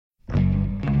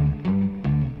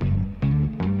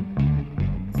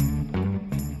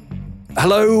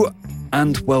Hello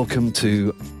and welcome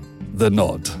to The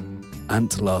Nod.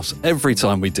 Ant laughs every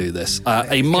time we do this.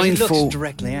 A mindful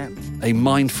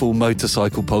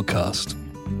motorcycle podcast.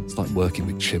 It's like working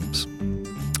with chimps.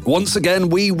 Once again,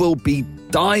 we will be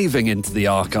diving into the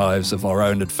archives of our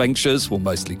own adventures, well,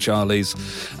 mostly Charlie's,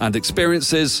 and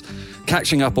experiences,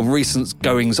 catching up on recent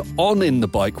goings-on in the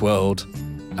bike world,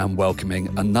 and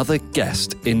welcoming another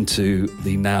guest into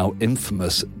the now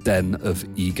infamous den of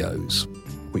egos,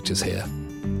 which is here.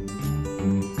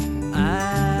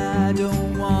 I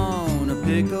don't want a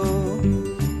pickle,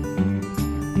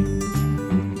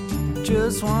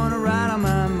 just want to ride on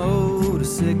my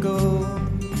motorcycle.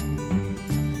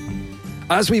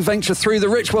 As we venture through the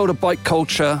rich world of bike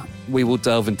culture, we will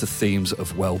delve into themes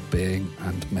of well-being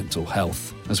and mental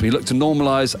health as we look to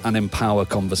normalise and empower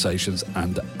conversations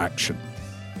and action.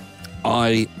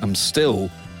 I am still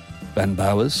Ben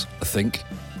Bowers, I think.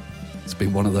 It's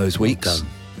been one of those weeks.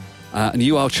 And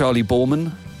you are Charlie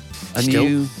Borman. And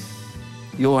Still?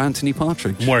 you're Anthony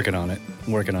Partridge. I'm working on it.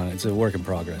 It's a work in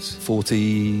progress. 40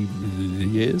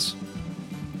 years?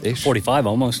 Ish? 45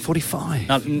 almost.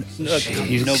 45.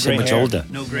 He's No so grey much hair. older.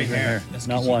 No grey hair. That's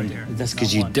Not 'cause one. you're there. That's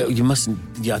because Not one. you mustn't.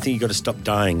 Yeah, I think you got to stop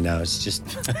dying now. It's just.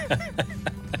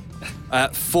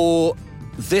 For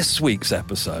this week's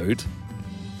episode,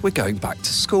 we're going back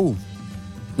to school.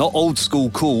 Not old school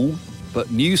cool,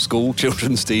 but new school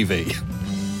children's TV.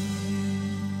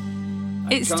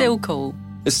 It's still cool,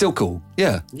 It's still cool,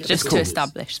 yeah. just cool. to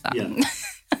establish that. Yeah.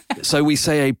 So we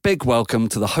say a big welcome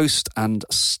to the host and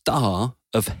star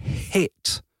of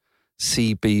hit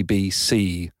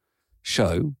CBBC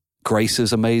show,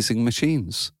 Grace's Amazing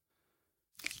Machines.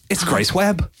 It's Grace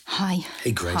Webb. Hi.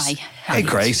 Hey, Grace. Hi. Hey,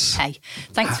 Grace. Hey.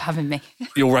 Thanks for having me.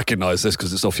 You'll recognise this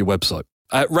because it's off your website.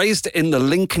 Raised in the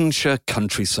Lincolnshire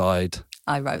countryside,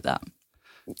 I wrote that.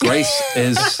 Grace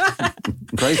is...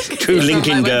 Grace... True It's on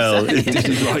Lincoln my girl. Did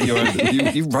you write your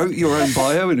own... You wrote your own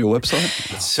bio in your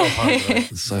website? It's so hard.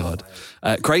 Right? It's so hard.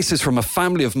 Grace is from a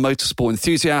family of motorsport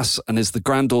enthusiasts and is the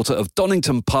granddaughter of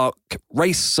Donington Park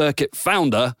race circuit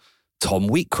founder Tom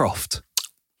Wheatcroft.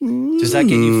 Does that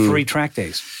get you free track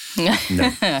days?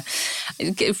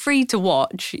 Free to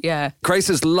watch, yeah.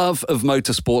 Grace's love of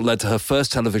motorsport led to her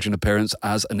first television appearance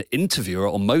as an interviewer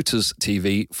on Motors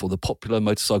TV for the popular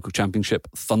motorcycle championship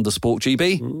Thundersport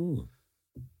GB. Ooh.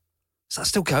 Is that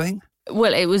still going?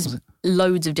 Well, it was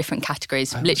loads of different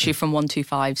categories, literally from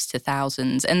 125s to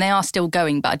thousands. And they are still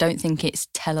going, but I don't think it's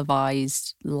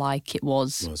televised like it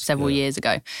was several years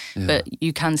ago. Yeah. But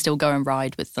you can still go and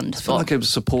ride with I feel Thundersport. like it was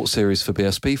a support series for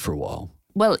BSB for a while.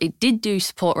 Well, it did do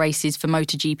support races for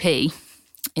MotoGP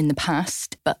in the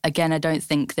past, but again, I don't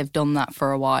think they've done that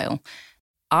for a while.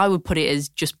 I would put it as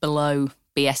just below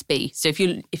BSB. So if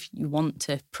you want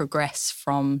to progress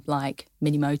from like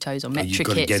mini motos or metric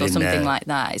gotta kits get or in something there. like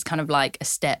that, it's kind of like a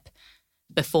step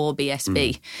before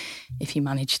BSB, if you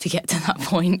manage to get to that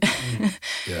point.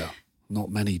 Yeah, not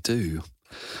many do.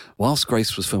 Whilst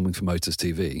Grace was filming for Motors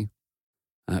TV,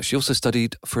 she also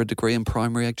studied for a degree in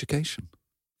primary education.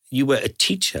 You were a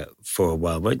teacher for a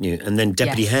while, weren't you? And then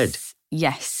deputy head.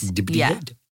 Yes. Deputy yeah.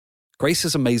 head.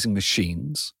 Grace's Amazing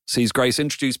Machines sees Grace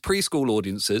introduce preschool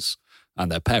audiences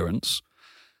and their parents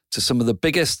to some of the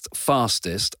biggest,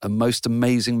 fastest and most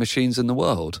amazing machines in the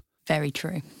world. Very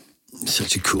true.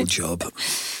 Such a cool job.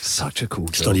 Such a cool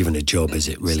job. It's not even a job, is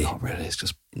it, really? It's not really. It's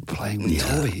just playing with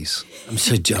toys. I'm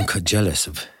quite jealous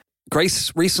of...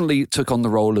 Grace recently took on the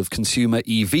role of consumer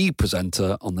EV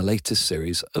presenter on the latest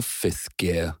series of Fifth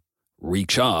Gear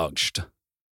Recharged.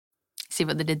 See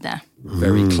what they did there?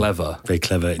 Very clever. Very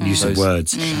clever use of Those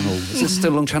words. Channel, is it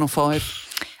still on Channel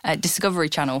 5? Discovery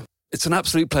Channel. It's an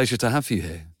absolute pleasure to have you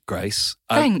here, Grace.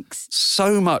 Thanks.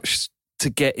 So much to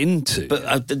get into. But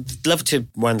I'd love to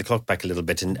wind the clock back a little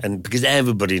bit, and because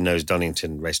everybody knows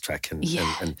Donington Racetrack, and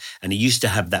it used to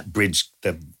have that bridge,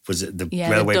 was it the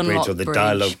railway the bridge Dunlop or the Bridge.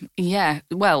 dialogue? Yeah,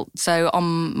 well, so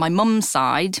on my mum's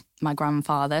side, my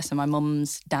grandfather, so my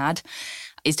mum's dad,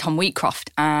 is Tom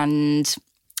Wheatcroft, and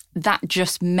that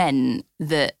just meant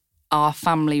that our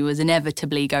family was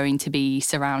inevitably going to be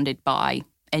surrounded by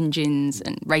engines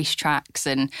and racetracks.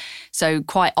 And so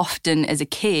quite often as a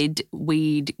kid,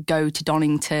 we'd go to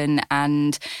Donington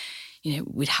and, you know,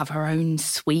 we'd have our own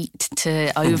suite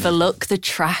to overlook the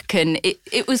track. And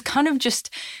it was kind of just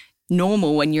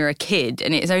normal when you're a kid.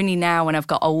 And it's only now when I've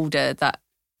got older that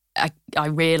I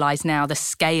realise now the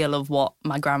scale of what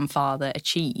my grandfather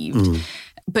achieved.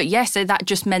 But yeah, so that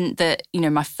just meant that, you know,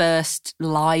 my first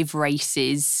live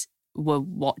races were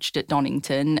watched at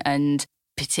Donington, and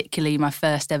particularly my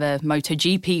first ever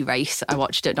MotoGP race I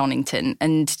watched at Donington.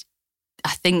 And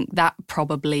I think that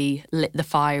probably lit the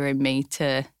fire in me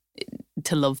to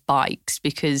to love bikes,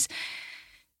 because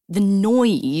the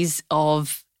noise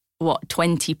of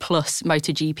 20 plus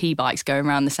MotoGP bikes going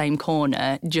around the same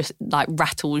corner just like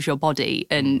rattles your body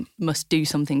and must do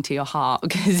something to your heart,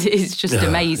 because it's just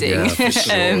amazing. Yeah, for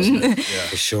sure.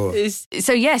 For sure.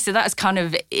 So that's kind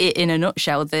of it in a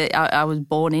nutshell. That I was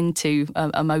born into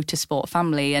a motorsport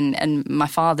family, and my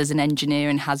father's an engineer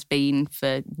and has been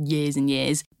for years and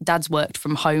years. Dad's worked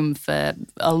from home for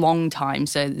a long time,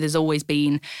 so there's always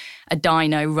been a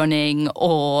dyno running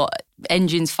or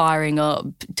engines firing up,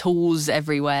 tools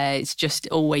everywhere. It's just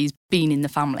always been in the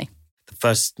family. The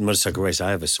first motorcycle race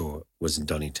I ever saw was in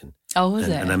Donington. Oh, was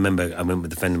it? And I went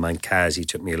with a friend of mine, Kaz. He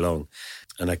took me along,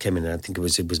 and I came in. And I think it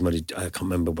was I can't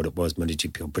remember what it was,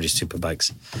 MotoGP or British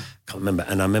Superbikes. I can't remember.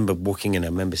 And I remember walking in. I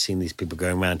remember seeing these people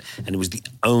going around, and it was the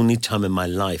only time in my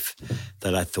life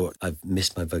that I thought I've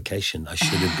missed my vocation. I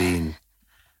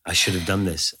should have done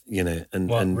this,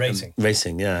 and racing?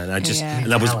 Racing, yeah. And I just,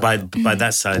 and I was by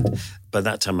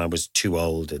that time I was too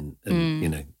old, and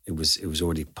it was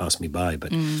already passed me by.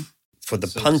 But for the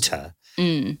punter,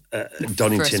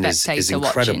 Donington is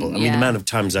incredible. Watching, I mean, the amount of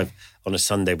times I've on a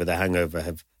Sunday with a hangover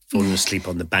have fallen asleep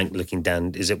on the bank looking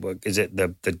down. Is it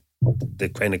the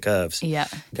crane of curves? Yeah,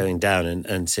 going down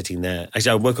and sitting there.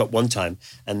 Actually, I woke up one time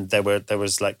and there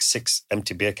was like 6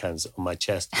 empty beer cans on my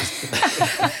chest.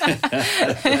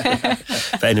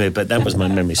 But anyway, that was my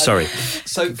memory. Sorry.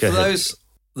 So for those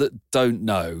that don't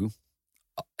know,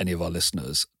 any of our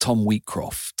listeners, Tom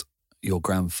Wheatcroft, your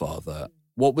grandfather,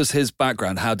 what was his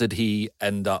background? How did he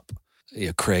end up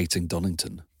creating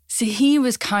Donington? So he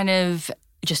was kind of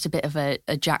just a bit of a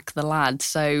Jack the Lad.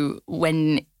 So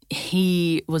when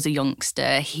he was a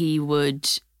youngster, he would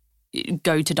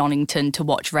go to Donington to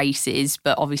watch races,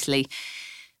 but obviously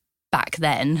back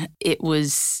then it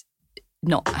was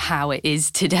not how it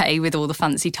is today with all the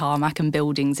fancy tarmac and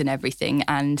buildings and everything,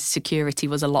 and security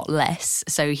was a lot less.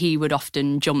 So he would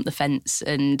often jump the fence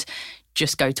and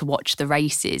just go to watch the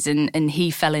races, and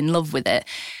he fell in love with it.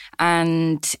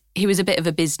 And he was a bit of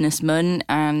a businessman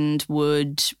and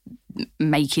would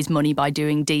make his money by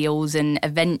doing deals, and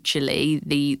eventually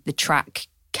the track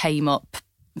came up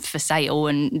for sale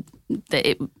and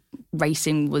that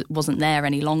racing wasn't there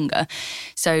any longer.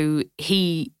 So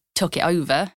he took it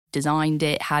over, designed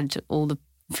it, had all the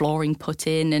flooring put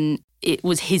in, and it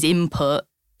was his input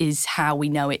is how we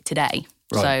know it today.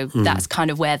 Right. So that's kind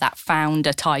of where that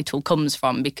founder title comes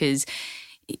from, because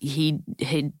he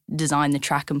designed the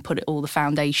track and put all the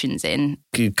foundations in.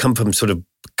 You come from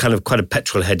kind of quite a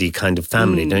petrol-heady kind of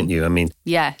family, don't you? I mean...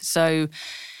 Yeah, so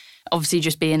obviously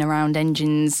just being around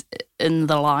engines and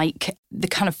the like, the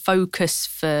kind of focus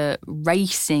for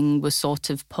racing was sort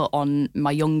of put on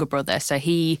my younger brother. So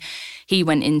he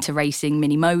went into racing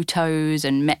mini motos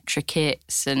and Metra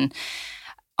kits, and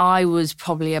I was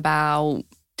probably about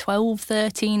 12,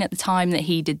 13 at the time that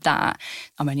he did that.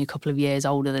 I'm only a couple of years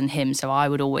older than him, so I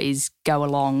would always go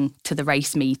along to the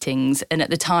race meetings. And at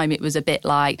the time, it was a bit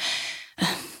like,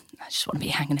 I just want to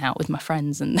be hanging out with my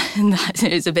friends. And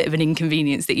it was a bit of an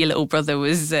inconvenience that your little brother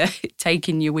was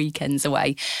taking your weekends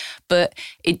away. But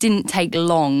it didn't take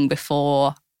long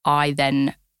before I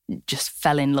then just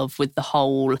fell in love with the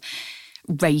whole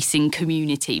racing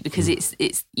community, because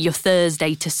it's your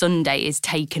Thursday to Sunday is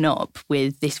taken up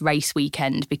with this race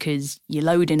weekend, because you're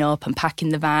loading up and packing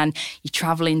the van, you're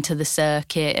travelling to the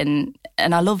circuit, and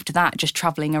I loved that, just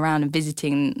travelling around and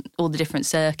visiting all the different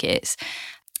circuits.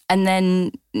 And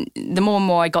then the more and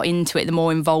more I got into it, the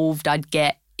more involved I'd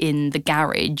get in the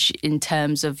garage, in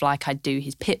terms of like I'd do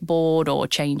his pit board or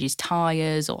change his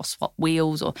tyres or swap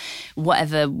wheels or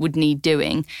whatever would need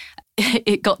doing.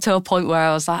 It got to a point where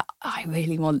I was like, I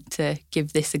really want to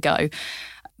give this a go.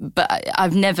 But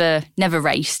I've never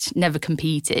raced, never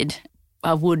competed.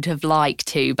 I would have liked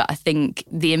to, but I think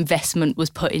the investment was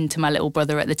put into my little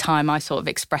brother at the time. I sort of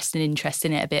expressed an interest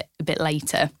in it a bit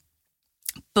later.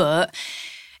 But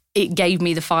it gave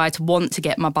me the fire to want to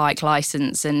get my bike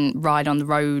licence and ride on the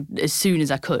road as soon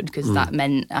as I could, because that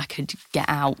meant I could get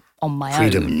out on my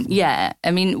own. Yeah.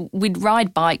 I mean, we'd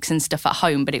ride bikes and stuff at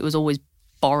home, but it was always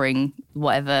borrowing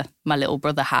whatever my little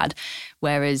brother had.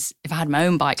 Whereas if I had my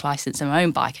own bike licence and my own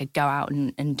bike, I'd go out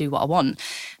and do what I want.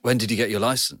 When did you get your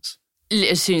licence?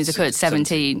 As soon as I could,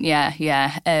 17.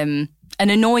 Yeah. And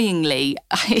annoyingly,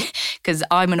 because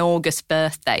I'm an August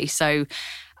birthday, so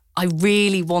I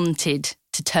really wanted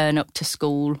to turn up to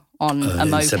school on a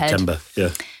moped. In September, yeah.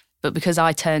 But because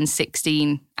I turned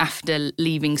 16 after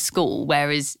leaving school,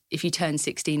 whereas if you turn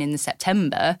 16 in the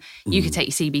September, you could take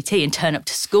your CBT and turn up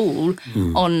to school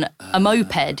on a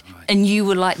moped, right. And you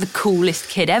were like the coolest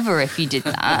kid ever if you did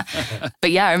that.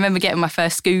 But yeah, I remember getting my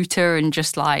first scooter and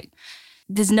just like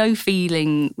there's no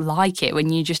feeling like it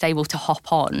when you're just able to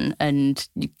hop on and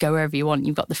you go wherever you want.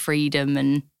 You've got the freedom.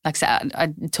 And like I said,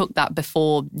 I took that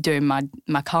before doing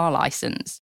my car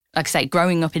licence. Like I say,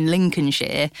 growing up in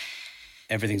Lincolnshire,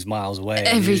 Everything's miles away.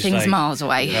 everything's miles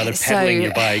away. You're either pedaling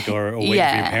your bike or waiting for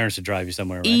your parents to drive you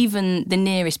somewhere, right? Even the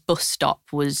nearest bus stop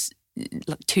was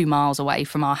like 2 miles away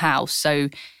from our house. So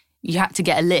you had to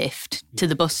get a lift to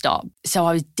the bus stop. So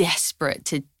I was desperate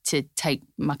to take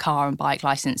my car and bike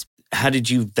licence. How did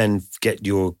you then get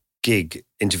your gig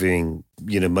interviewing,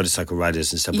 motorcycle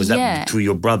riders and stuff? Was that through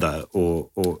your brother or?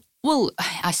 Well,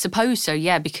 I suppose so,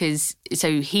 yeah, because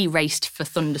he raced for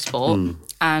Thundersport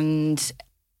and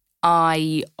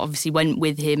I obviously went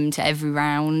with him to every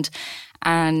round,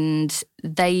 and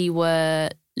they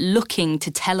were looking to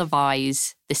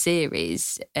televise the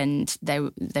series, and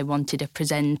they wanted a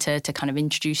presenter to kind of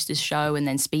introduce the show and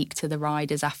then speak to the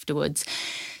riders afterwards.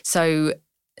 So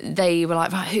they were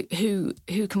like, right, who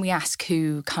can we ask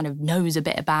who kind of knows a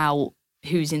bit about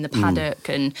who's in the paddock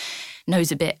and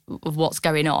knows a bit of what's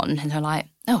going on? And they're like,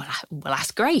 oh, we'll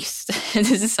ask Grace.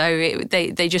 So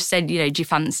they just said, do you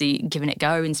fancy giving it a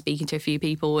go and speaking to a few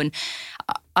people? And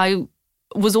I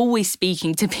was always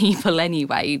speaking to people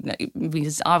anyway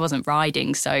because I wasn't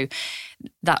riding. So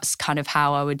that's kind of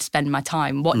how I would spend my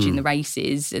time, watching the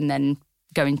races and then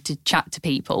going to chat to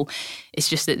people. It's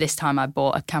just that this time I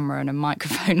bought a camera and a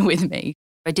microphone with me.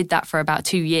 I did that for about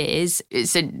 2 years.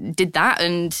 So did that,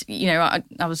 and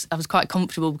I was quite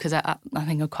comfortable because I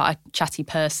think I'm quite a chatty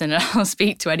person, and I'll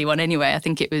speak to anyone anyway. I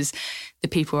think it was the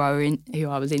people who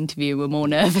I was interviewing were more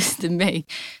nervous than me.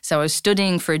 So I was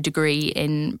studying for a degree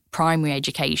in primary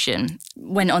education.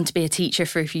 Went on to be a teacher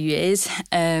for a few years,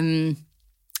 and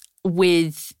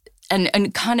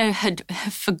kind of had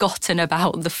forgotten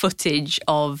about the footage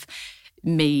of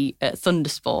me at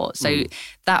Thundersport. So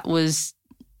that was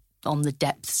on the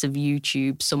depths of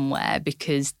YouTube somewhere,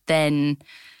 because then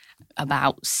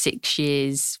about 6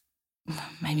 years,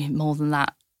 maybe more than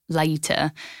that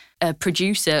later, a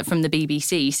producer from the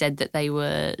BBC said that they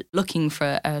were looking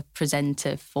for a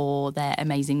presenter for their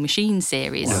Amazing Machine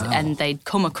series. Wow. And they'd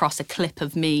come across a clip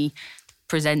of me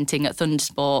presenting at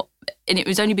Thundersport, and it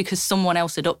was only because someone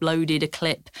else had uploaded a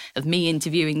clip of me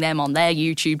interviewing them on their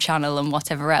YouTube channel and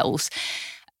whatever else.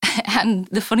 And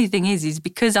the funny thing is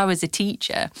because I was a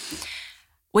teacher,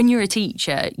 when you're a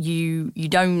teacher, you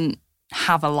don't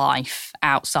have a life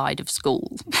outside of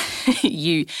school.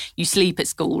 you sleep at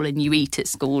school and you eat at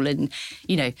school, and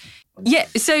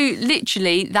so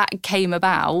literally that came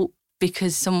about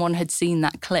because someone had seen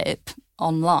that clip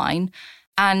online.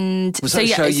 And was that a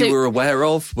show you were aware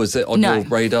of? Was it on your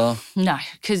radar? No,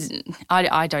 because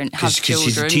I don't have children. Because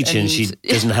she's a teacher and she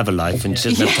doesn't have a life and she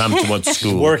doesn't have time to watch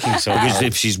school. Working so hard. Because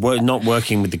if she's not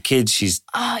working with the kids, she's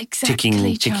ticking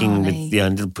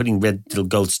with putting red little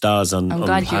gold stars on. I'm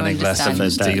glad you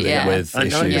understand. Dealing with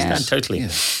issues. I understand totally.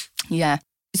 Yeah.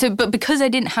 So, but because I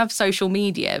didn't have social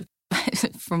media,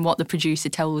 from what the producer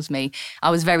tells me, I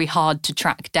was very hard to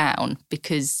track down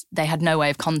because they had no way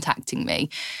of contacting me.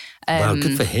 Wow,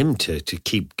 good for him to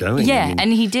keep going. Yeah,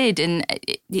 and he did. And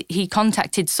he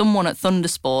contacted someone at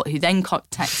Thundersport who then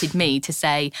contacted me to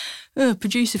say, a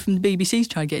producer from the BBC's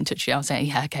trying to get in touch with you. I was saying,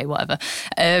 yeah, okay, whatever.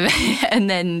 And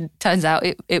then turns out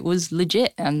it was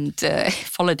legit, and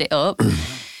followed it up.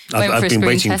 I've been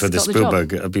waiting for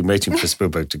Spielberg. I've been waiting for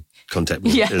Spielberg to contact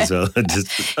me as well.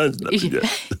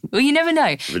 Well, you never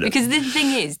know, because the thing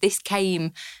is, this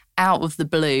came out of the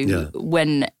blue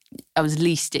when I was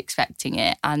least expecting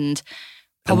it, and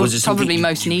probably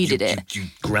most needed it. You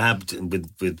grabbed with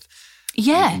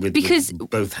because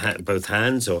both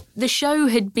hands, or the show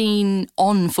had been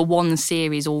on for one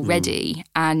series already,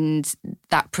 and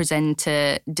that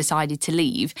presenter decided to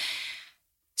leave.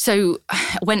 So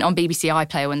I went on BBC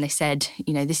iPlayer when they said,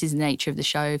 this is the nature of the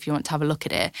show, if you want to have a look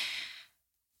at it.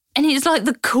 And it's like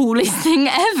the coolest thing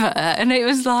ever. And it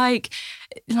was like,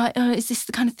 oh, is this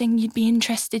the kind of thing you'd be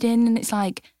interested in? And it's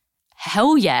like,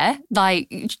 hell yeah.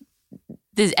 Like,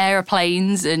 there's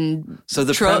aeroplanes and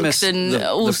trucks and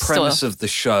all the stuff. premise of the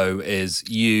show is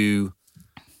you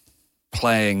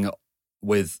playing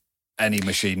with any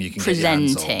machine you can get your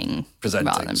hands on.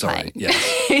 Presenting, sorry.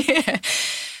 Yeah.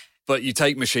 But you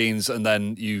take machines and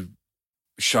then you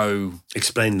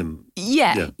explain them.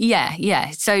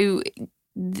 Yeah. So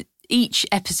each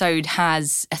episode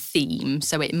has a theme.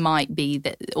 So it might be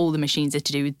that all the machines are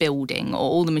to do with building, or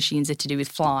all the machines are to do with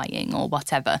flying, or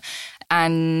whatever.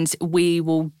 And we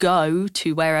will go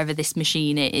to wherever this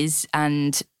machine is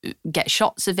and get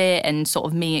shots of it, and sort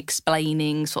of me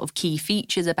explaining sort of key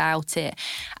features about it,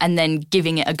 and then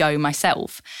giving it a go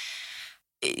myself.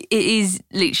 It is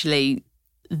literally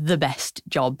the best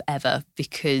job ever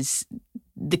because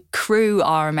the crew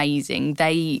are amazing.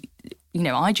 They,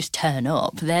 I just turn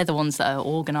up. They're the ones that are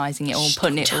organising it all,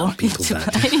 putting it all into place.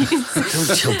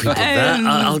 Don't tell people that.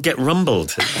 I'll get rumbled.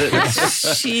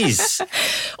 Jeez.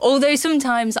 Although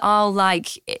sometimes I'll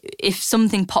if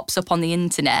something pops up on the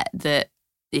internet that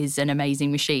is an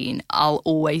amazing machine, I'll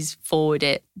always forward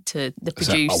it to the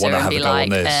producer and be like,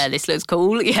 this looks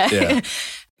cool. Yeah.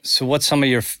 So what's some of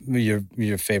your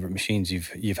favourite machines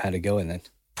you've had to go in then?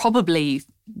 Probably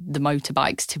the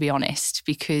motorbikes, to be honest,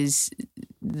 because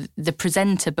the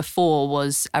presenter before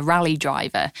was a rally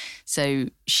driver. So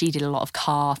she did a lot of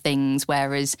car things,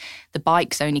 whereas the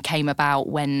bikes only came about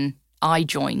when I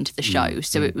joined the show.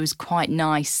 So it was quite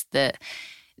nice that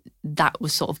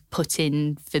was sort of put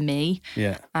in for me.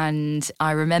 Yeah. And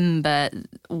I remember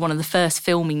one of the first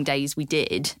filming days we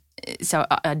did. So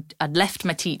I'd left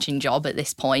my teaching job at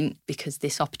this point because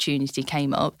this opportunity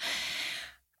came up.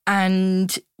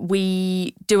 And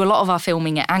we do a lot of our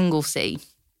filming at Anglesey.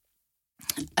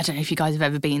 I don't know if you guys have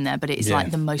ever been there, but it's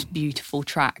like the most beautiful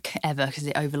track ever because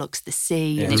it overlooks the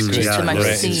sea and it's just the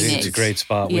most scenic. It's a great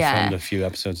spot. We filmed a few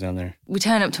episodes down there. We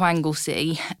turn up to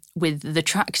Anglesey with the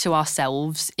track to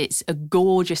ourselves. It's a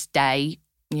gorgeous day.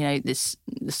 The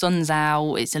sun's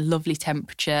out. It's a lovely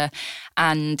temperature.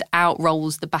 And out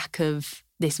rolls the back of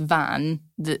this van,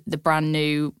 the brand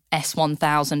new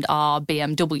S1000R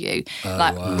BMW.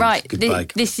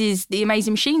 This is the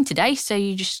amazing machine today. So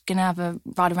you're just going to have a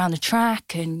ride around the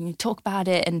track and you talk about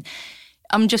it. And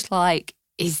I'm just like,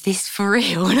 is this for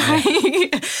real?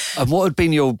 And what had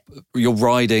been your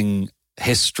riding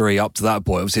history up to that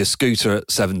point? Obviously a scooter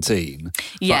at 17.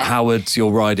 Yeah. But how had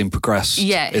your riding progressed in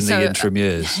the interim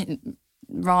years?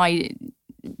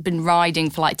 Been riding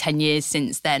for 10 years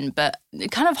since then, but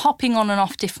kind of hopping on and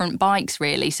off different bikes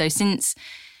really. So since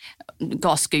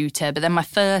got a scooter, but then my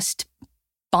first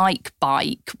bike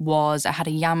was I had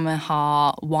a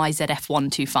Yamaha YZF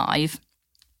 125,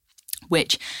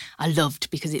 which I loved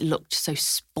because it looked so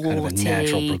sporty. Kind of a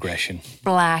natural progression.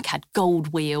 Black, had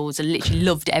gold wheels. I literally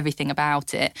loved everything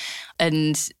about it.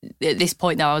 And at this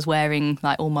point, though, I was wearing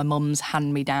all my mum's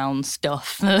hand-me-down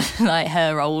stuff, like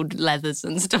her old leathers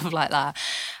and stuff like that.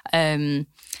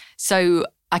 So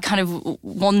I kind of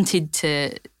wanted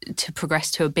to progress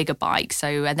to a bigger bike.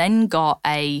 So I then got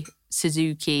a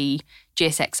Suzuki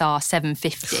GSXR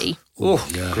 750. Oh,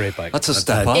 yeah. Great bike. That's a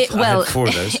step up. I had 4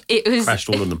 of those. It was crashed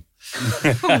all of them.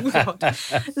 Oh God!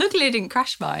 Luckily, I didn't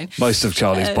crash mine. Most of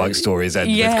Charlie's bike stories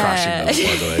end with crashing them,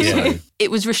 by the way. So.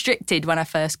 It was restricted when I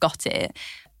first got it,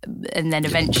 and then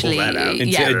eventually, until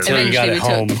you got it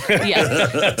home.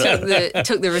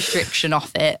 Took the restriction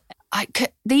off it.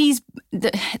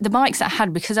 The bikes that I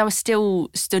had, because I was still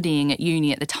studying at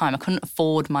uni at the time, I couldn't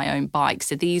afford my own bike.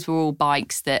 So these were all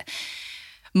bikes that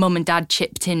mum and dad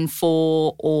chipped in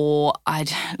for, or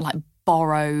I'd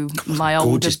borrow my older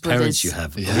gorgeous brothers. parents you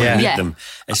have. With them.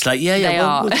 It's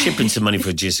we'll chip in some money for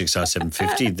a GSXR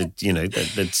 750 that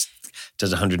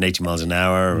does 180 miles an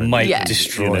hour. And, might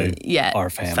destroy our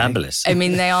family. Fabulous. I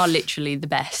mean, they are literally the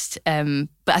best. But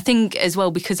I think as well,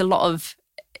 because a lot of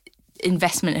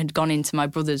investment had gone into my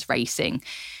brother's racing,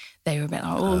 they were a bit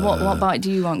like, what bike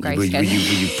do you want, Grace? Were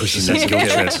you pushing that skill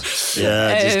trip?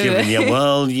 Yeah, just giving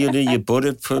you bought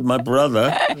it for my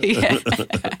brother.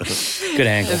 Good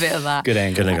angle. A bit of that. Good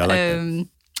angle. I like that.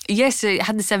 Yes, so it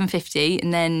had the 750,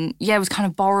 and then I was kind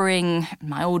of borrowing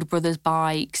my older brother's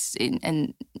bikes,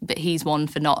 but he's one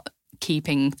for not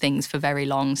keeping things for very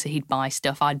long, so he'd buy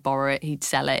stuff, I'd borrow it, he'd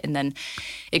sell it, and then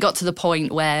it got to the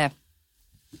point where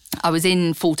I was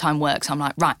in full-time work, so I'm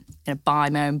like, right, I'm going to buy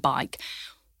my own bike.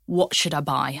 What should I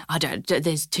buy?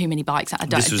 There's too many bikes. I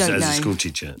don't know. This was as a school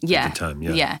teacher at the time,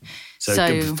 Yeah. So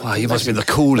you must be the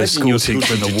coolest school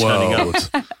teacher in the world.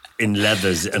 In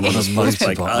leathers and on a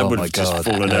motorbike. I would have just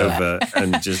fallen over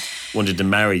and just wanted to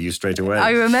marry you straight away.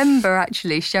 I remember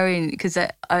actually showing, because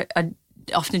I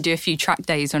often do a few track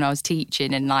days when I was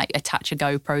teaching and attach a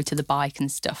GoPro to the bike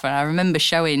and stuff. And I remember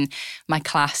showing my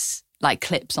class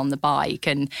clips on the bike,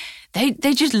 and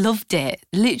they just loved it,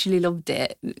 literally loved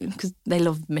it, because they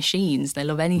love machines. They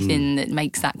love anything that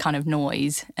makes that kind of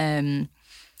noise.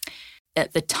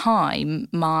 At the time,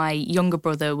 my younger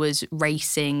brother was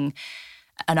racing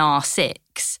an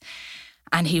R6,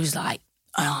 and he was like,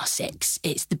 an R6,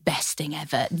 it's the best thing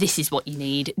ever. This is what you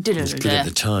need. It was good at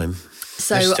the time.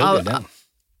 So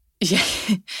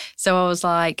so I was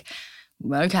like,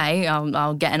 okay,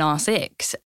 I'll get an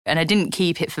R6. And I didn't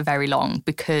keep it for very long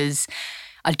because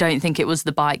I don't think it was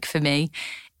the bike for me.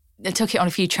 I took it on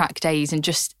a few track days, and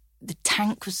just the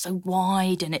tank was so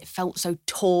wide and it felt so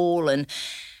tall, and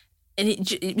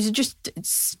it was just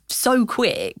so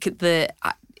quick that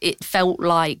it felt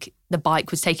like the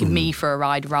bike was taking me for a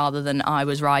ride rather than I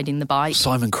was riding the bike.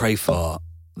 Simon Crafart,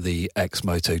 the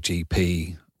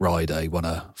ex-MotoGP rider, he won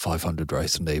a 500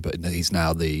 race, didn't he? But he's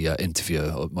now the interviewer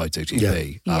of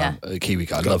MotoGP. A Kiwi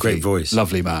guy, got a great voice,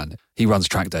 lovely man. He runs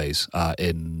track days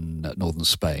in northern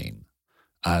Spain,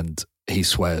 and he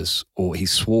swears, or he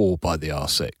swore by the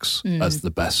R6 as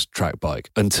the best track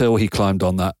bike until he climbed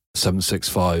on that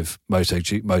 765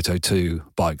 Moto2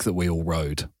 bike that we all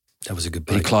rode. That was a good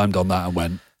bike. He climbed on that and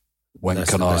went, when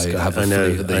can I have a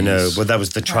fleet of these? I know. Well, that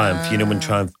was the Triumph. You know when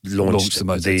Triumph launched the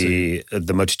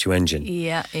Moto2 engine?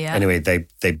 Yeah. Anyway,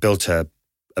 they built a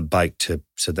bike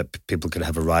so that people could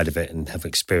have a ride of it and have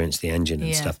experienced the engine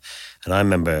and stuff. And I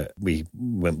remember we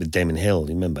went with Damon Hill.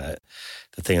 You remember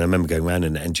the thing? I remember going around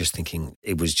and just thinking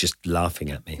it was just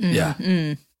laughing at me. Yeah.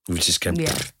 It was just going,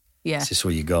 is this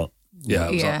all you got? Yeah,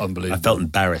 it was unbelievable. I felt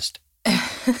embarrassed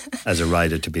as a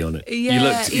rider, to be honest. You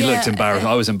looked embarrassed.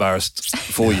 I was embarrassed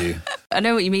for you. I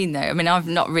know what you mean, though. I mean, I've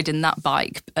not ridden that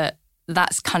bike, but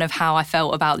that's kind of how I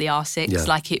felt about the R6. Yeah.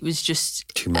 Like it was just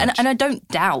too much. And I don't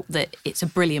doubt that it's a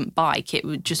brilliant bike.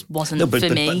 It just wasn't for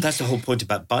me. But that's the whole point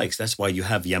about bikes. That's why you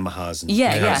have Yamahas and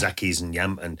Kawasaki's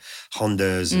and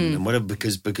Hondas and whatever,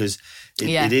 because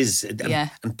it is.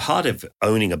 And part of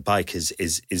owning a bike is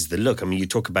the look. I mean, you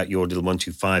talk about your little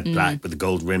 125 black with the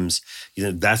gold rims. You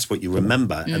know, that's what you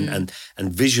remember. And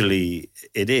visually,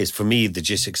 it is. For me, the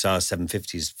G6R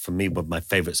 750s, for me, were my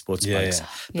favourite sports bikes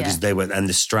because they were, and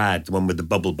the Strad, the one with the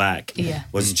bubble back,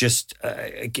 was just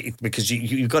because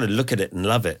you've got to look at it and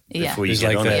love it before you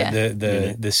get on it.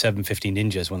 The 750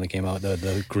 Ninjas when they came out,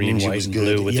 the green, white, and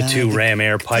blue with the two ram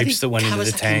air pipes that went into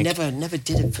the tank. Never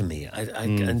did it for me.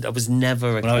 And I was never.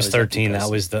 When I was 13, that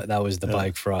was the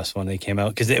bike for us when they came out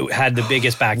because it had the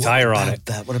biggest back tire on it.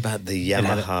 What about the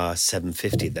Yamaha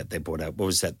 750 that they brought out? What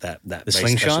was that? The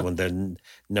Slingshot one, the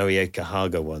Noriega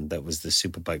Haga one. That was the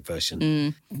superbike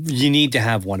version. You need to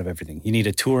have one of everything. You need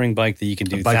a touring bike that you can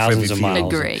do thousands of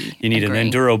miles. Agree. You need an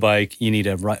enduro bike. You need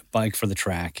a bike for the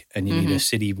track, and you need a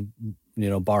city,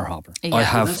 bar hopper. Yeah. I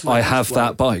have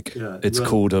that bike. It's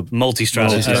called a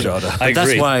Multistrada. But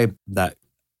that's why that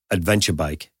adventure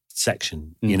bike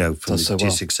section, from the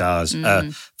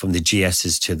G6Rs, from the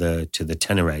GSs to the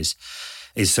Teneres,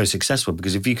 is so successful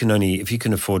because if you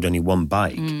can afford only one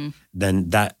bike, then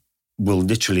that will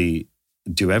literally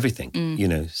do everything.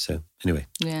 So anyway,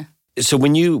 So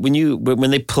when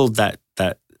they pulled that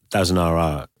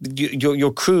 1000RR,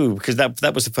 your crew, because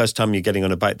that was the first time you're getting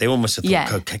on a bike, they almost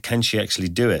thought, can she actually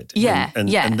do it? How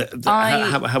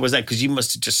was that? Because you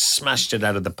must have just smashed it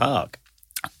out of the park.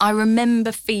 I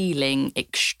remember feeling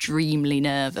extremely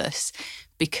nervous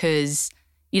because,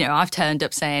 I've turned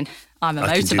up saying I'm a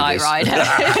motorbike rider.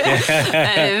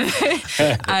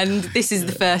 And this is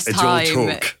the first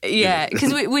time. Yeah,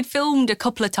 because we'd filmed a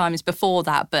couple of times before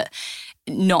that, but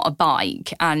not a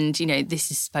bike. And,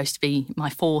 this is supposed to be my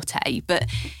forte. But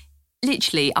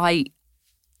literally,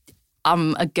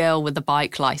 I'm a girl with a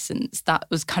bike licence. That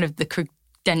was kind of the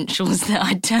credentials that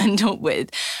I turned up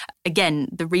with. Again,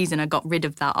 the reason I got rid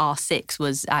of that R6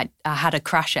 was I had a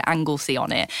crash at Anglesey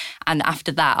on it. And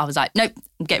after that, I was like, nope,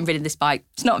 I'm getting rid of this bike.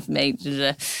 It's not for me.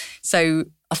 So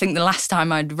I think the last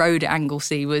time I'd rode at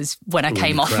Anglesey was when I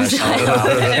came off.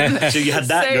 So you had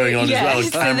that going on as well.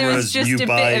 So there was just a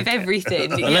bit of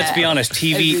everything. And let's be honest,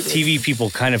 TV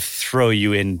people kind of throw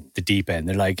you in the deep end.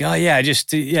 They're like, oh yeah, just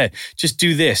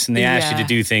do this. And they ask you to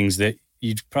do things that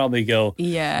you'd probably go,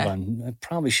 I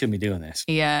probably shouldn't be doing this.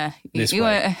 Yeah.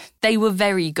 Way. They were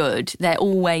very good. They're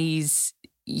always,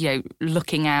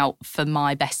 looking out for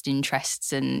my best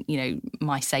interests and,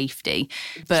 my safety.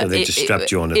 But so they just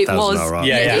strapped you on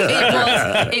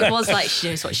 1000RR. It was like she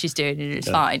knows what she's doing and it's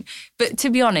fine. But to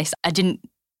be honest, wasn't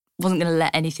going to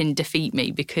let anything defeat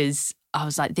me because I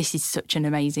was like, this is such an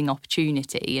amazing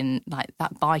opportunity. And like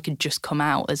that bike had just come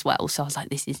out as well. So I was like,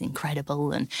 this is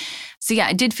incredible. And so,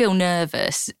 I did feel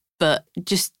nervous, but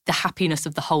just the happiness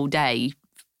of the whole day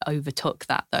overtook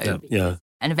that though. Yeah.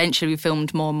 And eventually we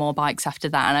filmed more and more bikes after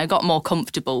that. And I got more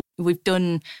comfortable. We've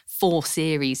done 4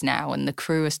 series now and the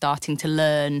crew are starting to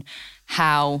learn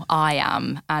how I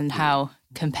am and how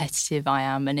competitive I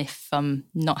am. And if I'm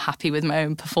not happy with my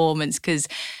own performance, because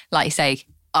like you say,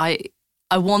 I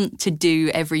want to do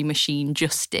every machine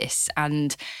justice.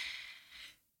 And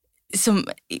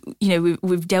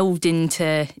we've delved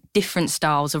into different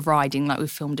styles of riding. Like we've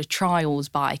filmed a trials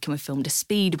bike and we've filmed a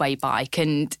speedway bike.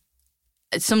 And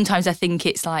sometimes I think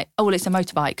it's like, oh, well, it's a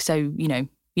motorbike. So, you know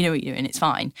what you're doing, it's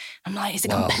fine. I'm like, it's a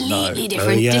completely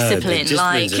different discipline.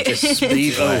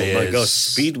 Speedway. Oh my gosh,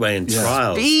 speedway and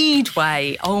trials.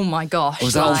 Speedway, oh my gosh.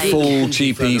 Was that on full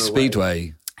GP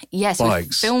speedway? Yes,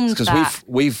 bikes? we filmed Because that.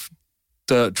 we've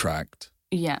dirt tracked,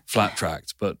 Yeah. flat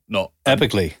tracked, but not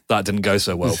epically. That didn't go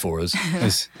so well for us.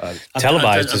 It's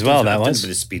televised as well. I've That done a was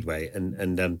bit of speedway, and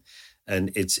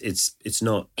it's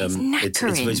not. It's It's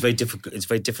knackering. very difficult. It's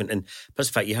very different, and plus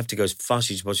the fact you have to go as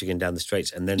fast as you possibly can down the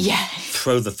straights, and then Yeah.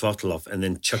 throw the throttle off, and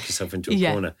then chuck yourself into a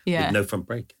Yeah, corner yeah. with no front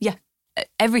brake. Yeah.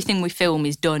 Everything we film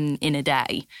is done in a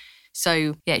day.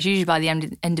 So, yeah, it's usually by the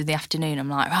end of the afternoon, I'm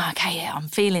like, right, okay, yeah, I'm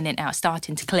feeling it now. It's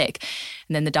starting to click.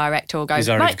 And then the director will go, he's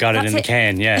already right, got it that's in the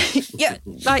can. Yeah. Yeah,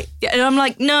 like, and I'm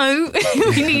like, no,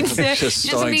 we need to just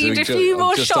need a few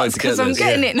more shots because I'm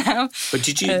getting it now. But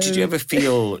did you ever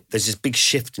feel there's this big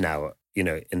shift now? You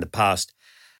know, in the past,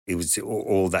 it was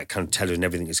all that kind of television,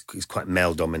 everything is quite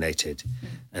male dominated,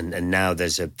 and now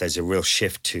there's a real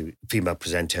shift to female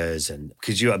presenters, and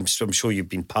because I'm sure you've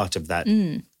been part of that.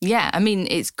 Yeah, I mean,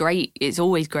 it's great. It's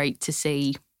always great to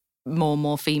see more and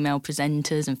more female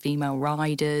presenters and female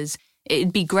riders.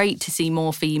 It'd be great to see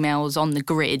more females on the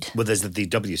grid. Well, there's the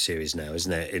DW series now,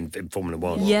 isn't there, in Formula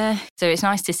One? Yeah, so it's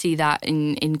nice to see that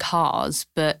in cars,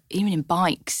 but even in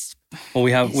bikes. Well,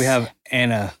 we have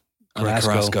Anna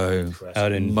Carrasco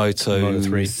out in Moto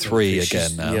 3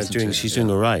 again now. Yeah, she's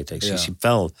doing all right, actually. Yeah. She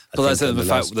fell. But that's the fact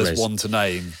last there's race. one to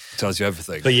name tells you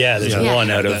everything. But yeah, there's one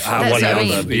out of That's what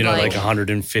I mean, like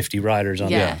 150 riders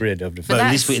on Yeah. the grid of the. But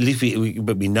at least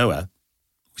we know her,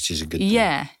 which is a good thing.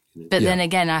 Yeah, but then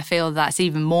again, I feel that's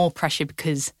even more pressure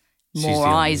because more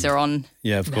the eyes are on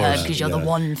Yeah, of her course. because you're the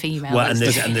one female. Well, and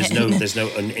that's there's no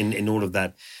in all of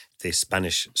that, the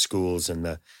Spanish schools and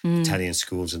the Italian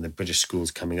schools and the British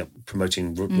schools coming up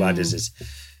promoting riders. Is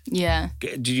yeah.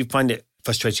 did you find it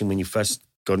frustrating when you first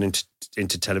got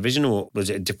into television, or was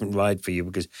it a different ride for you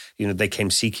because they came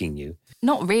seeking you?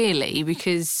 Not really,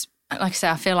 because like I say,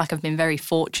 I feel like I've been very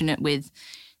fortunate with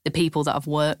the people that I've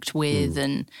worked with,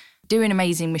 and doing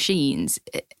Amazing Machines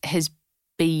has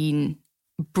been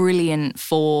brilliant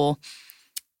for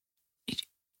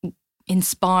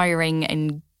inspiring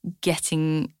and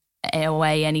getting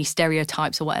away any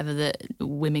stereotypes or whatever that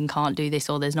women can't do this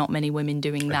or there's not many women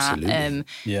doing that.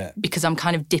 Absolutely. Because I'm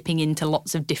kind of dipping into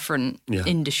lots of different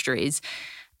industries,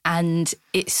 and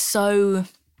it's so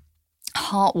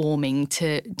heartwarming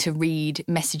to read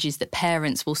messages that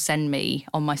parents will send me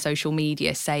on my social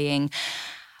media saying,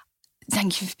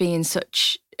 thank you for being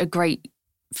such a great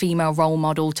female role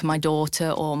model to my daughter,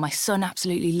 or my son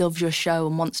absolutely loves your show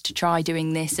and wants to try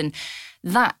doing this. And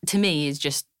that to me is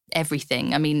just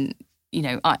everything. I mean,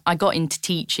 I got into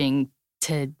teaching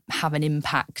to have an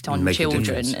impact on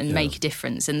children and make a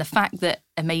difference. And the fact that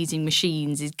Amazing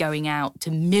Machines is going out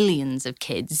to millions of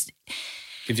kids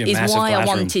is why I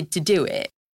wanted to do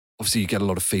it. Obviously, you get a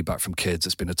lot of feedback from kids.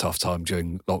 It's been a tough time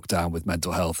during lockdown with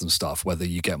mental health and stuff, whether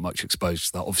you get much exposure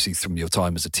to that. Obviously, from your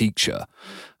time as a teacher,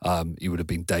 you would have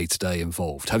been day-to-day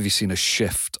involved. Have you seen a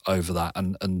shift over that?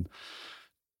 And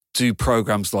do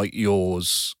programs like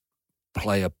yours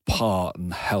play a part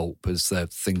and help? Is there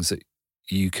things that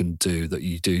you can do that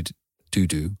you do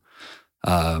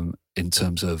in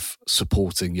terms of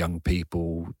supporting young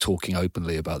people, talking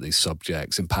openly about these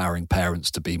subjects, empowering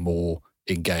parents to be more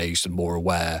engaged and more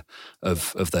aware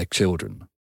of their children?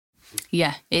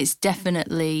 Yeah, it's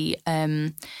definitely,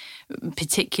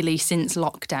 particularly since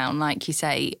lockdown, like you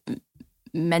say,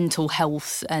 mental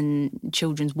health and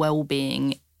children's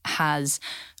well-being has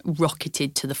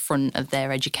rocketed to the front of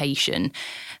their education,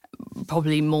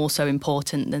 probably more so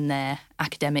important than their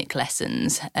academic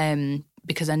lessons.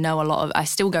 Because I know I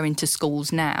still go into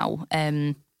schools now,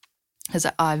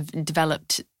 because I've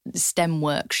developed STEM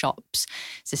workshops.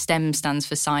 So STEM stands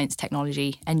for science,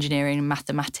 technology, engineering and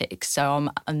mathematics. So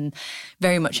I'm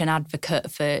very much an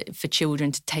advocate for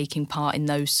children taking part in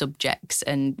those subjects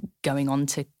and going on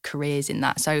to careers in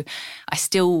that. So I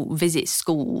still visit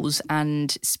schools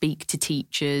and speak to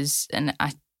teachers, and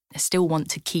I still want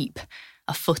to keep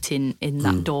a foot in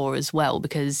that door as well,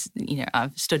 because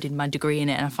I've studied my degree in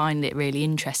it and I find it really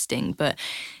interesting. But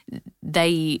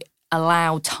they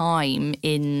allow time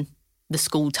in the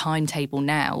school timetable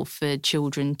now for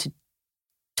children to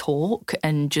talk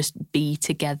and just be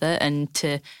together and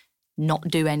to not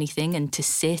do anything and to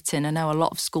sit. And I know a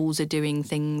lot of schools are doing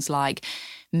things like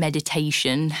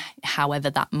meditation, however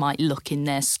that might look in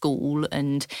their school,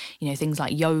 and things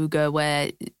like yoga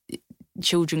where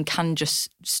children can just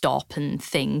stop and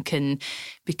think, and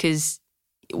because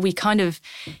we kind of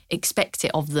expect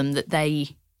it of them that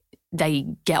they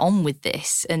get on with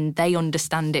this and they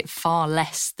understand it far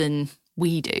less than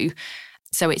we do.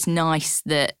 So it's nice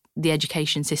that the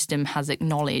education system has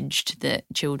acknowledged that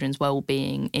children's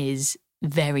well-being is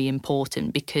very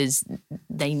important, because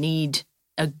they need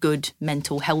a good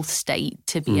mental health state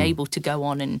to be able to go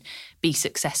on and be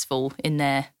successful in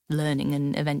their learning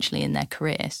and eventually in their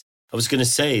careers. I was going to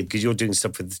say, because you're doing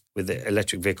stuff with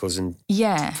electric vehicles and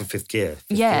for fifth gear.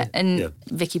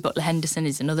 Vicky Butler-Henderson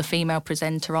is another female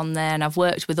presenter on there, and I've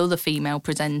worked with other female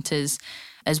presenters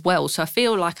as well. So I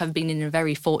feel like I've been in a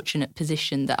very fortunate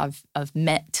position that I've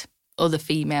met other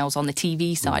females on the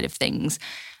TV side of things.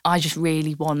 I just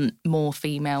really want more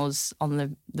females on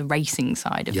the racing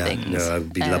side of things. Yeah, no, it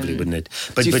would be lovely, wouldn't it?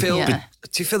 But do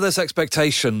you feel there's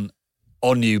expectation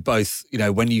on you both,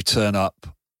 when you turn up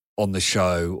on the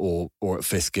show or at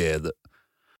fifth gear, that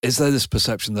is there this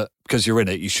perception that because you're in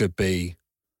it, you should be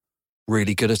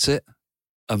really good at it,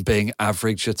 and being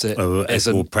average at it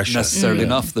isn't necessarily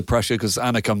enough? The pressure, because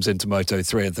Anna comes into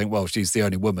Moto3 and think, well, she's the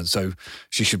only woman, so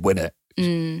she should win it.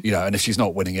 And if she's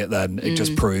not winning it, then it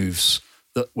just proves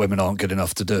that women aren't good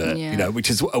enough to do it, which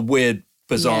is a weird,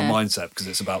 bizarre mindset, because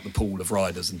it's about the pool of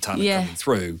riders and talent coming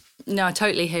through. No, I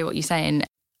totally hear what you're saying.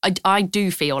 I do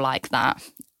feel like that,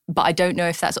 but I don't know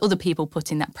if that's other people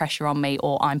putting that pressure on me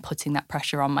or I'm putting that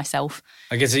pressure on myself.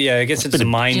 I guess it's a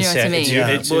mindset. Do you know what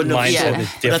I mean? It's a mindset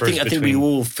that differs. I think we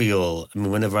all feel,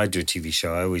 whenever I do a TV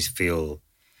show, I always feel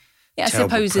I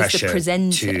suppose as the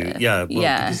presenter.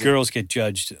 Girls get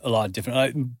judged a lot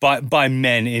different by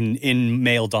men in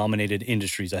male-dominated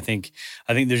industries. I think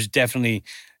there's definitely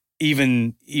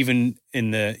even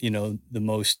in the the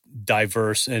most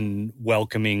diverse and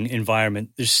welcoming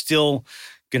environment, there's still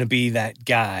going to be that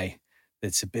guy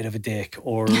that's a bit of a dick,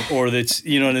 or that's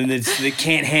that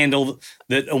can't handle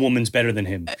that a woman's better than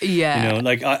him. When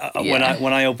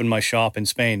I opened my shop in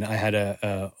Spain, I had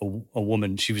a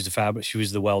woman. She was she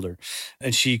was the welder,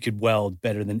 and she could weld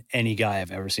better than any guy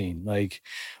I've ever seen. Like,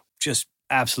 just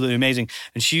absolutely amazing.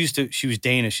 And she was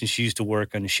Danish, and she used to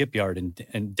work on a shipyard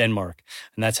in Denmark,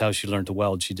 and that's how she learned to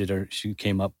weld. She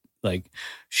came up like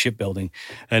shipbuilding,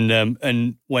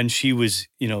 and when she was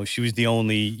the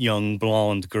only young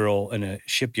blonde girl in a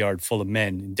shipyard full of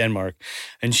men in Denmark,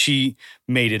 and she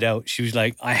made it out. She was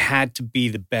like, I had to be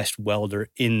the best welder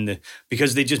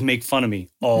because they just make fun of me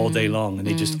all day long, and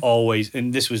they just always,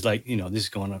 and this was like, this is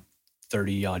going on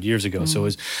 30 odd years ago. So it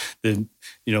was the,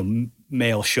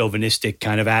 male chauvinistic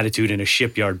kind of attitude in a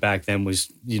shipyard back then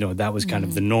was, that was kind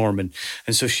of the norm. And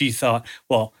so she thought,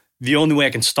 well, the only way I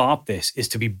can stop this is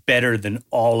to be better than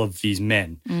all of these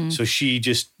men. So she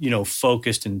just,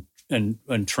 focused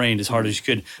and trained as hard as she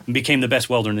could and became the best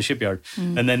welder in the shipyard.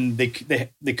 And then they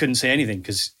couldn't say anything,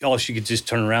 because all she could just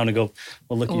turn around and go,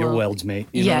 well, look at your welds, mate.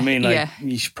 You know what I mean? Like,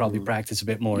 you should probably practice a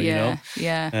bit more,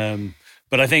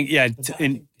 But I think,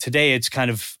 today it's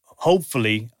kind of,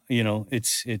 hopefully,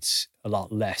 it's a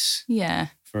lot less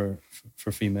for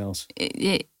females.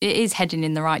 It is heading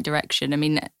in the right direction. I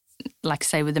mean, like I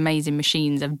say, with Amazing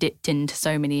Machines, I've dipped into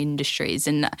so many industries,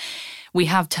 and we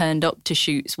have turned up to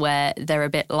shoots where they're a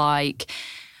bit like,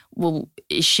 well,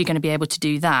 is she going to be able to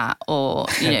do that? Or,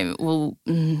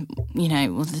 the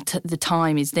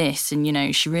time is this,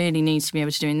 and, she really needs to be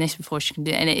able to do this before she can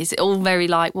do it. And it's all very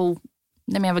like, well,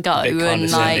 let me have a go.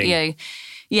 And like,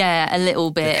 a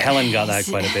little bit. Helen got that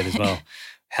quite a bit as well.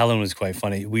 Helen was quite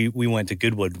funny. We went to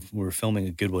Goodwood. We were filming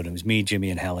at Goodwood. It was me, Jimmy,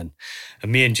 and Helen.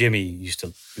 And me and Jimmy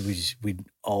we'd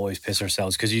always piss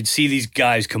ourselves, because you'd see these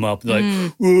guys come up like,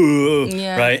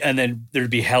 right? And then there'd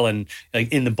be Helen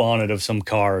like in the bonnet of some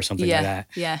car or something like that.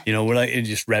 Yeah. We're like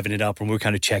just revving it up, and we're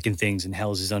kind of checking things, and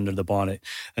Hell's is under the bonnet.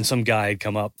 And some guy had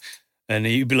come up, and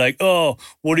he'd be like, oh,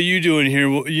 what are you doing here?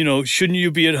 Well, shouldn't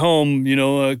you be at home,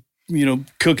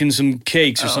 cooking some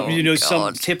cakes or something,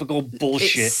 some typical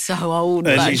bullshit. It's so old,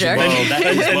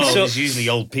 it's usually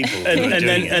old people.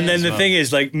 And then the thing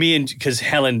is, like, because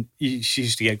Helen, she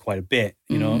used to get quite a bit,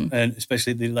 and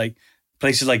especially like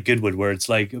places like Goodwood, where it's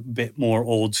like a bit more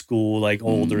old school, like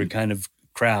older kind of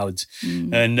crowds.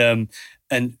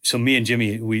 And so me and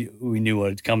Jimmy, we knew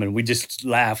what was coming. We just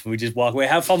laugh and we just walk away.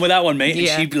 Have fun with that one, mate. And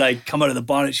she'd be like, come out of the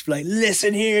bonnet. She'd be like,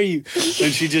 listen here, you.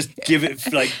 And she'd just give it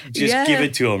give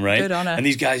it to him, right? Good on her. And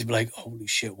these guys would be like, holy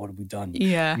shit, what have we done?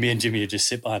 Yeah. Me and Jimmy would just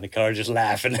sit behind the car just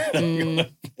laughing.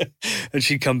 And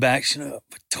she'd come back. She'd I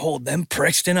told them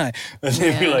pricks, didn't I? And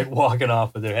they'd be like walking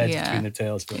off with their heads between their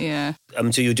tails. But. Yeah.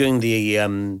 So you're doing the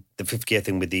fifth gear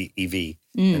thing with the EV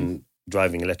and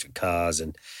driving electric cars,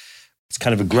 and it's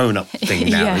kind of a grown-up thing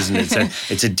now, isn't it? So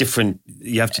it's a different,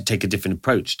 you have to take a different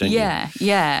approach, don't you?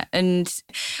 Yeah. And,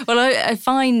 well, I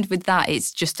find with that,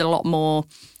 it's just a lot more,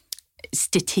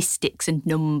 statistics and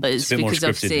numbers, because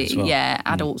obviously, well.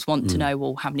 Adults want to know,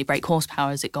 well, how many brake horsepower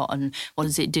has it got, and what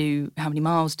does it do? How many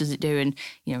miles does it do? And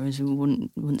we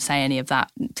wouldn't say any of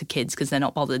that to kids because they're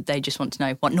not bothered. They just want to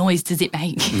know, what noise does it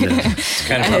make? Yeah.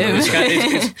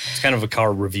 It's kind of a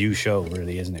car review show,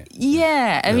 really, isn't it?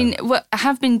 Yeah, I mean, I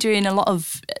have been doing a lot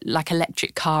of like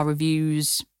electric car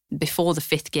reviews before the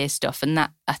fifth gear stuff, and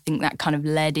that I think that kind of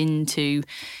led into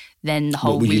then the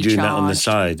whole. What were you recharge. doing that on the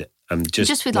side?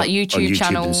 Just with like YouTube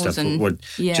channels and stuff.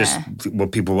 Just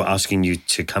what people were asking you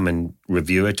to come and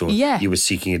review it, or you were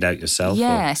seeking it out yourself?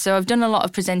 Yeah, so I've done a lot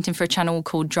of presenting for a channel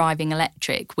called Driving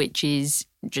Electric, which is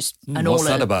just an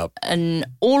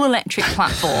all electric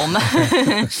platform.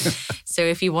 So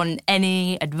if you want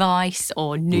any advice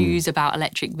or news about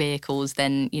electric vehicles,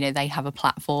 then they have a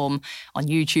platform on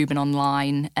YouTube and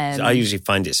online. So I usually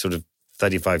find it sort of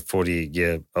 35,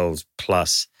 40-year-olds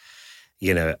plus.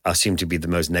 I seem to be the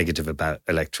most negative about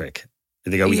electric.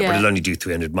 They go, but it'll only do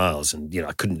 300 miles. And,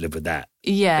 I couldn't live with that.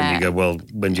 Yeah. And you go, well,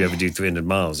 when do you ever do 300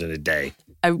 miles in a day?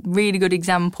 A really good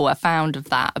example I found of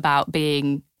that, about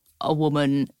being a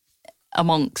woman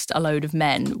amongst a load of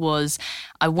men, was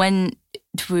I went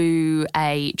through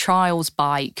a trials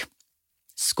bike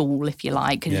school, if you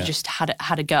like, and just had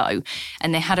a go.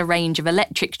 And they had a range of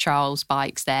electric trials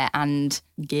bikes there and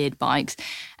geared bikes.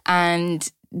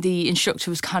 And the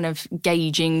instructor was kind of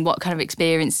gauging what kind of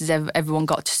experiences everyone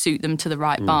got to suit them to the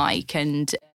right bike.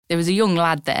 And there was a young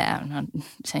lad there, I'd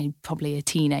say probably a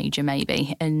teenager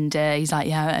maybe, and he's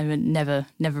like, I've never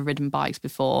ridden bikes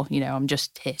before, I'm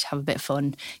just here to have a bit of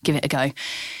fun, give it a go.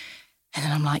 And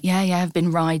then I'm like, I've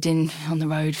been riding on the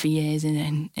road for years.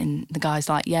 And the guy's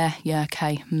like,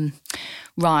 okay.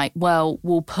 Right, well,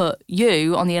 we'll put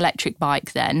you on the electric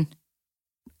bike then,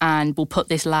 and we'll put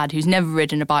this lad who's never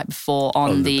ridden a bike before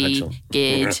on the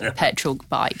geared petrol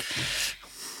bike.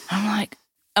 I'm like,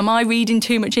 am I reading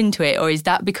too much into it, or is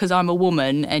that because I'm a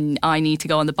woman and I need to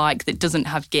go on the bike that doesn't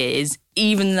have gears,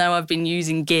 even though I've been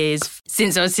using gears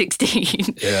since I was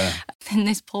 16? Yeah. And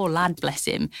this poor lad, bless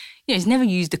him, he's never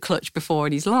used a clutch before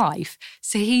in his life.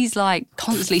 So he's like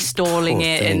constantly stalling Poor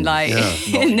it thing. and like...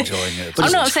 not enjoying it.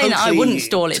 I'm not saying that I wouldn't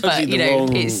stall it, but,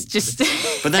 wrong. it's just...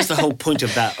 But that's the whole point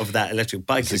of that electric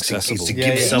bike, is accessible. to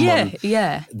give someone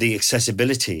Yeah. the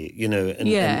accessibility,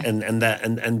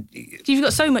 and You've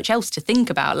got so much else to think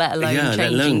about, let alone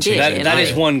changing gear. That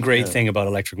is one great thing about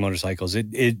electric motorcycles.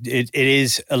 It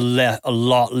is a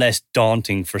lot less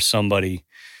daunting for somebody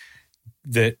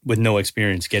that with no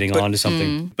experience getting onto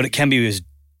something, but it can be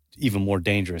even more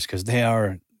dangerous because they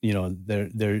are,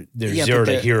 they're zero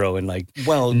to hero in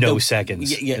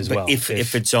seconds. As but well.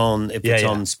 If it's on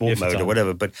sport mode or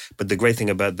whatever. But the great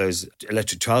thing about those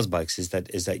electric trials bikes is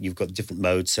that you've got different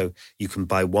modes, so you can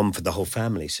buy one for the whole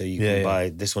family. So you can buy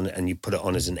this one and you put it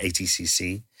on as an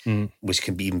 80cc. Which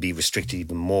can even be restricted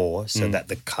even more, so that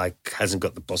the car hasn't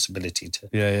got the possibility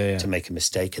to make a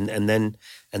mistake, and then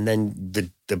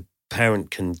the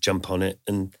parent can jump on it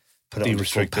and put it on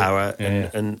full power,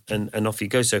 and off you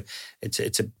go. So it's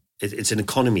an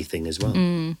economy thing as well.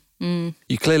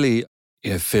 You clearly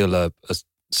feel a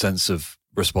sense of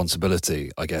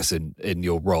responsibility, I guess, in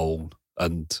your role,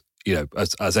 and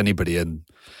as anybody in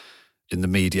the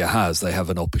media has, they have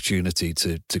an opportunity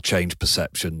to change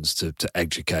perceptions, to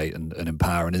educate and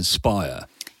empower and inspire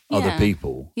other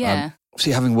people. Yeah.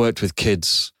 Obviously, having worked with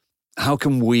kids, how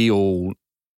can we all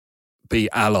be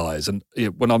allies? And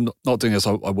when I'm not doing this,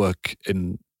 I work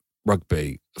in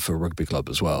rugby for a rugby club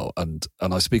as well. And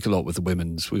I speak a lot with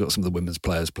we've got some of the women's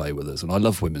players play with us. And I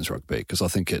love women's rugby because I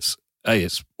think it's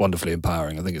wonderfully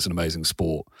empowering. I think it's an amazing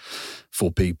sport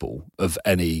for people of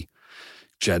any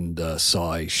gender,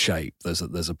 size, shape.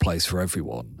 There's a place for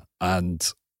everyone. And,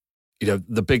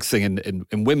 the big thing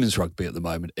in women's rugby at the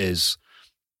moment is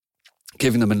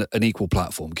giving them an equal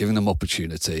platform, giving them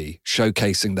opportunity,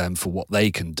 showcasing them for what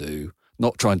they can do,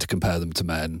 not trying to compare them to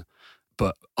men,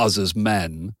 but us as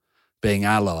men being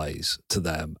allies to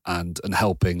them and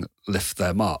helping lift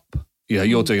them up.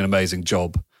 You're doing an amazing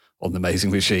job on the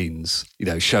Amazing Machines,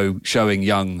 showing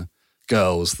young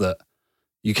girls that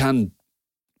you can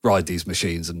ride these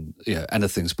machines and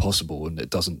anything's possible, and it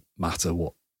doesn't matter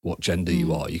what gender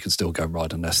you are. You can still go and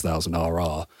ride an S1000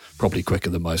 RR probably quicker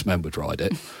than most men would ride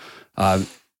it.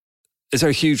 Is there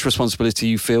a huge responsibility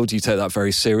you feel? Do you take that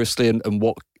very seriously? And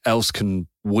what else can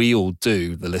we all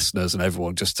do, the listeners and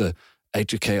everyone, just to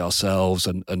educate ourselves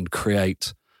and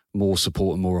create more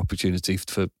support and more opportunity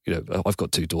for, I've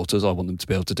got 2 daughters. I want them to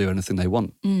be able to do anything they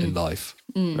want in life,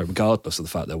 regardless of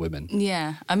the fact they're women.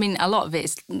 Yeah. I mean, a lot of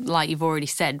it's like you've already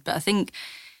said, but I think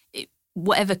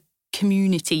whatever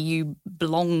community you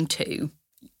belong to,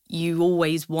 you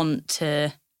always want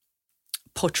to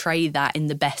portray that in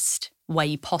the best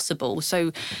way possible.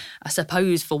 So I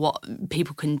suppose for what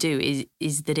people can do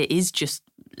is that it is just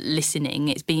listening,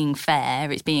 it's being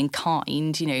fair, it's being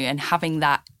kind, you know, and having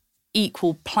that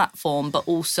equal platform, but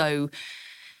also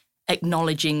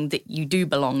acknowledging that you do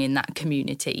belong in that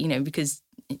community, you know, because,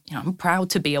 you know, I'm proud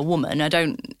to be a woman.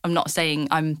 I'm not saying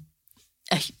I'm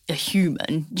a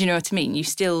human, do you know what I mean? You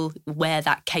still wear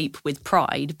that cape with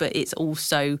pride, but it's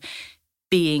also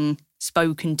being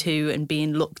spoken to and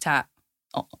being looked at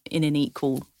in an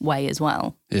equal way as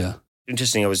well. Yeah.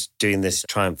 Interesting, I was doing this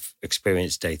Triumph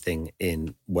Experience Day thing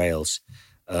in Wales,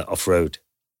 off-road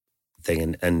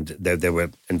thing, and there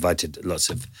were invited lots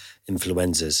of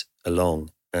influencers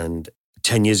along. And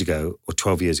 10 years ago, or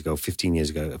 12 years ago, 15 years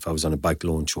ago, if I was on a bike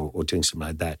launch or doing something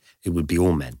like that, it would be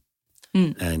all men.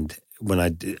 And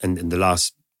and in the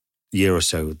last year or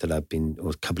so that I've been, or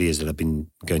a couple of years that I've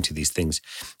been going to these things,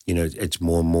 you know, it's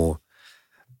more and more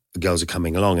girls are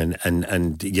coming along.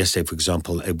 And yesterday, for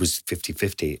example, it was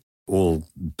 50-50, all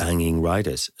banging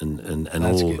riders and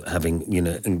all good. Having, you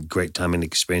know, a great time and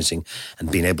experiencing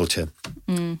and being able to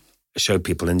show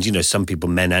people. And, you know, some people,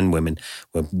 men and women,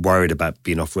 were worried about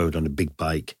being off-road on a big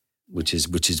bike, which is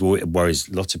what worries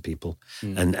lots of people.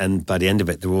 And by the end of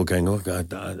it, they're all going, oh,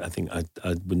 God, I think I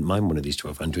wouldn't mind one of these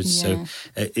 1200s. Yeah.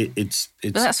 So it's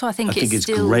but that's why I think it's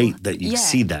still great that you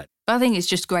see that. But I think it's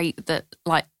just great that,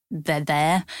 like, they're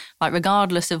there, like,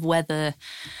 regardless of whether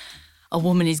a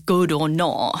woman is good or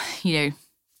not, you know,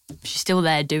 she's still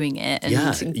there doing it.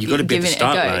 And you've got to be at the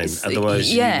start line,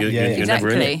 otherwise you're exactly. never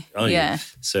in it, are you? Yeah.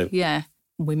 So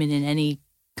women in any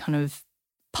kind of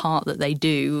part that they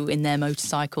do in their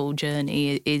motorcycle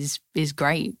journey is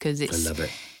great, because I love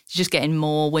it. It's just getting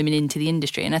more women into the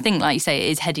industry, and I think, like you say,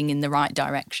 it is heading in the right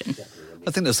direction. I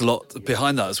think there's a lot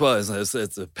behind that as well, isn't there?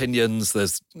 There's opinions,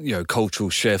 there's, you know, cultural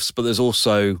shifts, but there's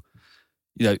also,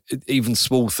 you know, even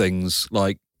small things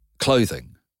like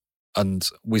clothing. And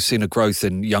we've seen a growth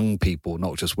in young people,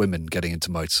 not just women, getting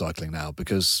into motorcycling now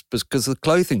because the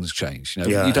clothing's changed. You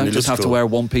know, you don't just have to wear a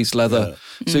one-piece leather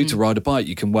suit to ride a bike.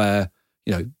 You can wear,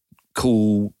 you know,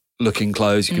 cool-looking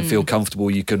clothes. You can feel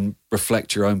comfortable. You can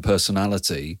reflect your own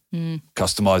personality,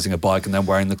 customizing a bike and then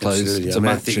wearing the clothes to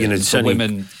match it. You know, for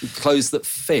women, clothes that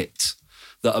fit,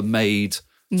 that are made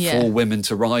for women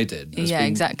to ride in. It's been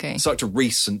exactly. Such a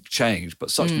recent change, but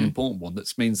such an important one.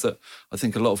 That means that I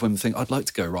think a lot of women think, I'd like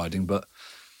to go riding, but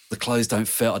the clothes don't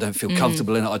fit. I don't feel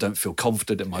comfortable in it. I don't feel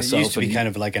confident in myself. It used to be kind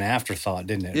of like an afterthought,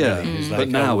 didn't it? Yeah. Really? It was like, but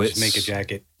now it's... make a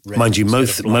jacket. Mind you,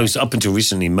 most up until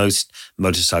recently, most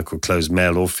motorcycle clothes,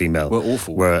 male or female, were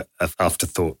awful. Were an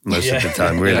afterthought most of the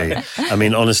time. Really, I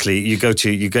mean, honestly, you go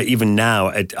even now.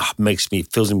 It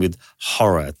fills me with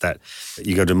horror that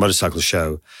you go to a motorcycle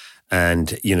show,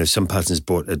 and you know some person's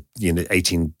bought a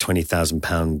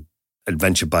 £18,000-20,000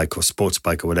 adventure bike or sports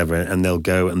bike or whatever, and they'll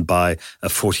go and buy a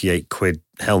 48 quid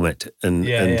helmet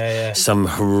and some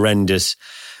horrendous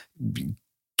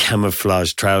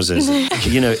camouflage trousers.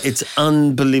 You know, it's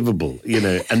unbelievable, you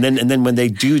know. And then when they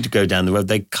do go down the road,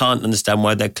 they can't understand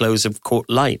why their clothes have caught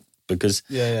light because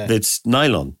it's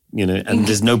nylon, you know, and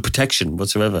there's no protection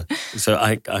whatsoever. So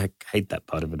I hate that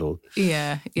part of it all.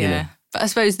 Yeah. You know? But I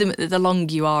suppose the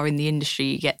longer you are in the industry,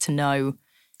 you get to know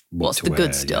what's the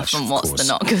good stuff and what's the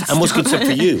not good stuff. And what's good stuff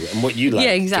for you and what you like.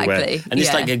 Yeah, exactly. To wear. And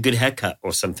it's like a good haircut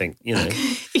or something, you know.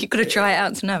 You've got to try it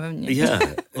out to know, haven't you?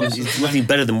 Yeah. There's nothing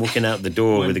better than walking out the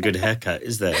door with a good haircut,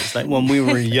 is there? It's like when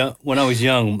I was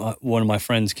young, one of my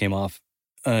friends came off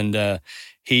and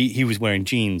he was wearing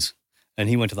jeans and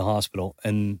he went to the hospital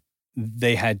and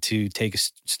they had to take a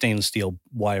stainless steel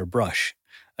wire brush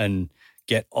and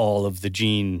get all of the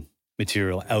jean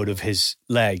material out of his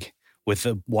leg with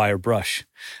a wire brush.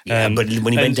 Yeah, but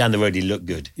when he went down the road, he looked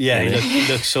good. Yeah, he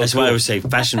looked so That's cool. why I always say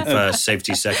fashion first,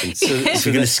 safety second. So if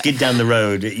you're going to skid down the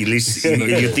road, at least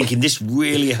you're thinking, this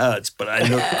really hurts, but I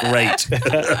look great.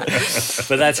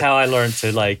 But that's how I learned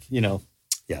to, like, you know,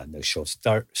 no short.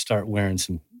 Start wearing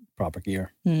some proper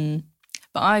gear.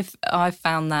 But I've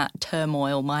found that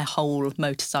turmoil my whole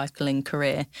motorcycling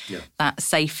career. Yeah. That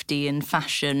safety and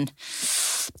fashion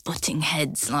butting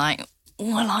heads, like,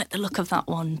 oh, I like the look of that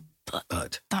one,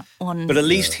 but that one. But at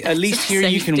least here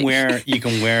you can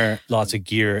wear lots of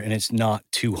gear and it's not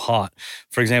too hot.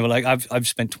 For example, like I've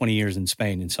spent 20 years in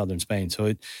Spain, in southern Spain,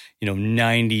 so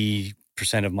 90%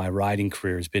 of my riding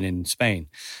career has been in Spain.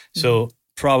 So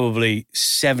probably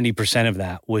 70% of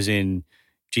that was in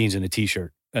jeans and a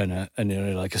t-shirt and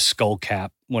like a skull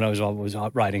cap when I was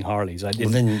riding Harleys. I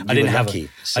didn't. Well, then I didn't were have lucky,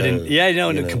 I didn't. Yeah,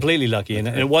 you know. completely lucky. And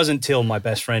it wasn't until my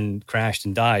best friend crashed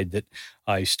and died that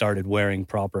I started wearing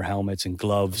proper helmets and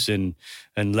gloves and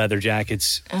leather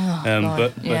jackets.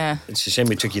 But it's a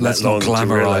shame it took you Let's that long not to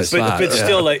glamorise realise. that. But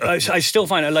still, like I still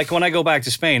find it, like when I go back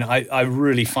to Spain, I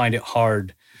really find it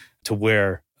hard to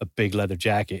wear a big leather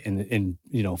jacket in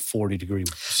 40-degree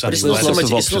sunny But it's not weather. so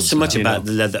much. of It's not so much options, about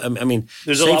the leather. I mean,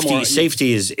 There's a lot more.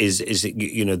 Safety is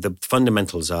the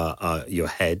fundamentals are your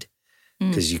head,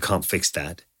 because you can't fix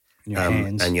that,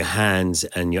 hands. and your hands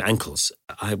and your ankles.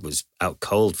 I was out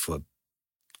cold for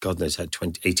God knows how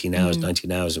 18 hours,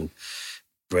 19 hours, and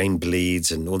brain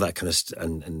bleeds and all that kind of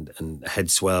and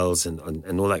head swells and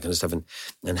all that kind of stuff.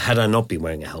 And had I not been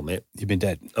wearing a helmet, You've been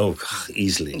dead. oh,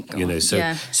 easily, God, you know. So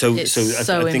yeah. so It's so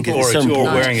so I think important. it's so Or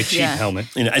important. wearing a cheap Yeah. helmet.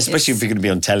 You know, especially if you're going to be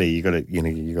on telly, you got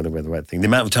to wear the right thing. The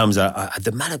amount of times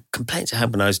the amount of complaints I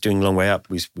had when I was doing Long Way Up,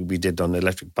 we did on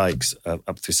electric bikes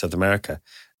up through South America,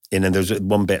 and then there was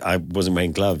one bit I wasn't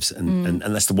wearing gloves, and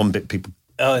that's the one bit people.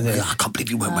 Oh, I can't believe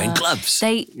you weren't wearing gloves.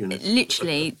 They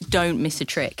literally don't miss a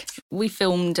trick. We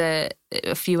filmed a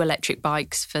few electric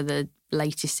bikes for the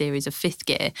latest series of Fifth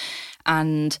Gear,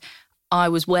 and I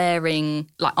was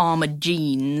wearing like armoured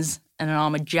jeans and an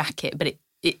armoured jacket, but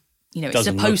it's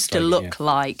Doesn't supposed to look look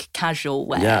like casual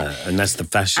wear. Yeah, and that's the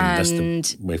fashion. That's the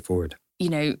And- way forward.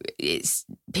 It's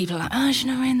people are like, oh, you're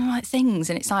not wearing the right things,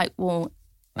 and it's like, well,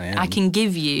 I am. I can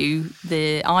give you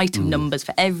the item numbers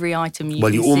for every item you.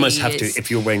 Well, you can almost see. have to.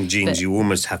 If you're wearing jeans, but- you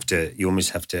almost have to.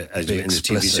 As Be in the TV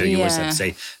show, explicit. you almost have to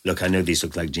Yeah. say, "Look, I know these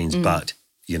look like jeans, but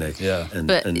you know." Yeah.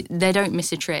 But and they don't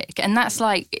miss a trick, and that's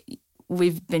like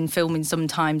we've been filming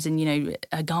sometimes, and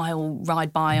a guy will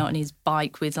ride by on his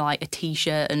bike with like a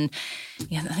t-shirt, and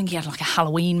I think he had like a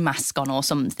Halloween mask on or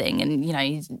something, and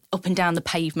he's up and down the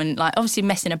pavement, like obviously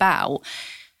messing about.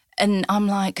 And I'm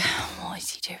like, what is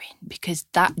he doing? Because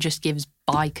that just gives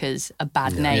bikers a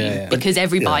bad name. Yeah. Because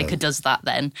every biker does that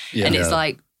then. Yeah. And it's Yeah.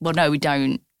 like, well, no, we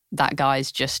don't. That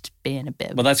guy's just being a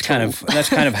bit. Well, that's kind of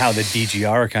how the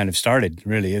DGR kind of started.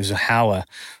 Really, it was how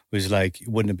was like,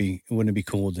 wouldn't it be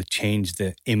cool to change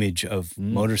the image of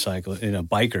motorcycle,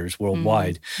 bikers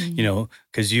worldwide?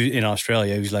 Because in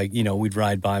Australia, it was like, we'd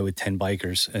ride by with 10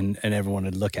 bikers, and everyone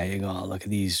would look at you and go, oh, look at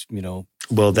these,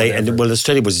 Well,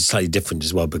 Australia was slightly different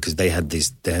as well, because they had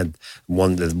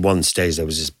one stage there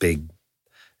was this big.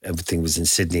 Everything was in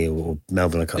Sydney or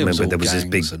Melbourne. I can't remember. There was this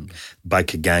big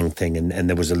biker gang thing, and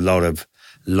there was a lot of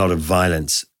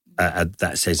violence at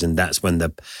that stage, and that's when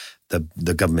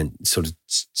the government sort of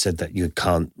said that you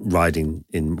can't ride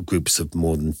in groups of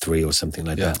more than 3 or something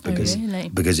like that,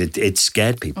 because it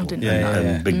scared people,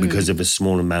 because of a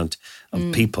small amount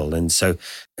of people, and so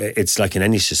it's like in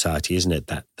any society, isn't it?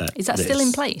 That is that still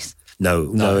in place?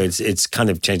 No, it's kind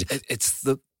of changed. It's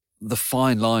the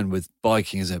fine line with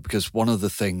biking, isn't it? Because one of the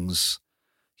things,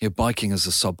 biking is a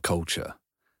subculture,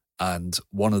 and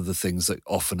one of the things that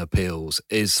often appeals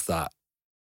is that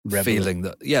feeling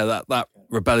that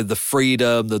rebellion, the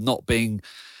freedom, the not being,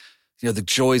 the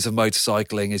joys of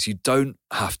motorcycling is you don't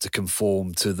have to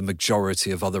conform to the majority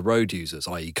of other road users,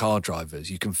 i.e. car drivers.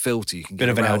 You can filter, you can get Bit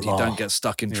of an around, outlaw. you don't get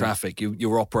stuck in traffic.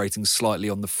 You're operating slightly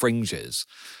on the fringes,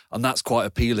 and that's quite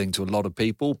appealing to a lot of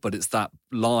people, but it's that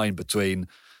line between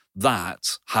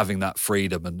that, having that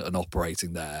freedom and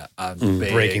operating there, and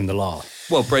being, breaking the law.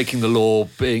 Well, breaking the law,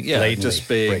 being Blatantly just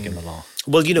being breaking the law.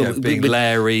 Well, being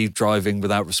Larry, driving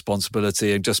without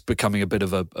responsibility, and just becoming a bit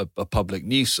of a public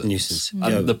nuisance.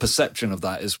 And the perception of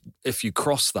that is, if you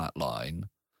cross that line,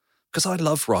 because I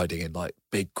love riding in like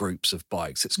big groups of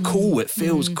bikes. It's cool. It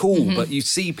feels cool, but you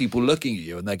see people looking at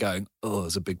you and they're going, "Oh,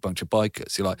 there's a big bunch of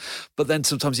bikers." You're like, but then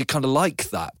sometimes you kind of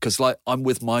like that, because like I'm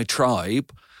with my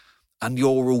tribe, and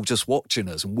you're all just watching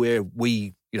us, and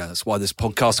we. That's why this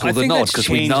podcast called The Nod, because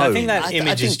we know. I think that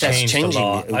image has changed a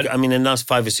lot. I mean, in the last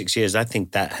 5 or 6 years, I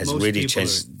think that has Most really people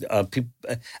changed. People,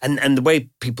 and the way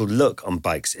people look on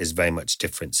bikes is very much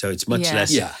different. So it's much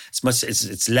less. Yeah. It's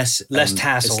less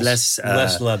tassels, it's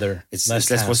less leather. It's less.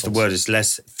 What's the word? It's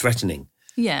less threatening.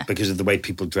 Yeah. Because of the way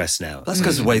people dress now. That's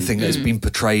because of the way things has been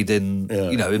portrayed in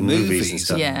in movies and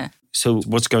stuff. Yeah. So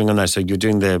what's going on now? So you're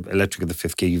doing the Electric of the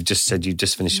Fifth Gear. You've just said you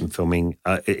just finished some filming.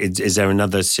 Is there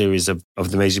another series of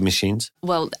the Amazing Machines?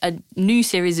 Well, a new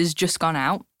series has just gone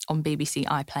out on BBC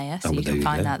iPlayer, so you can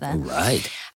find that there. All right.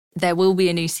 There will be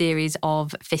a new series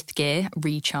of Fifth Gear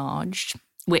Recharged,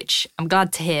 which I'm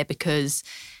glad to hear, because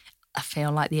I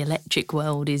feel like the electric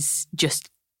world is just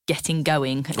getting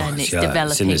going and it's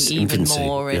developing its even infancy,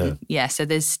 more. And so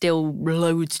there's still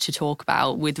loads to talk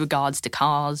about with regards to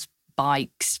cars,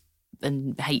 bikes,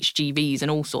 and HGVs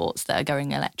and all sorts that are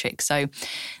going electric. So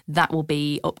that will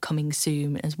be upcoming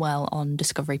soon as well on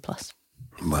Discovery Plus.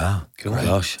 Wow.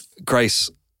 Gosh. Grace,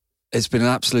 it's been an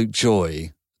absolute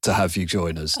joy to have you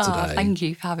join us today. Thank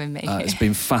you for having me. It's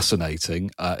been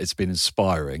fascinating. It's been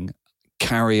inspiring.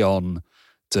 Carry on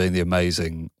doing the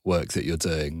amazing work that you're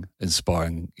doing,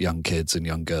 inspiring young kids and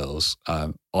young girls.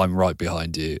 I'm right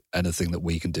behind you. Anything that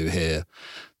we can do here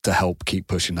to help keep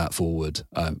pushing that forward,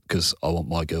 because I want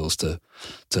my girls to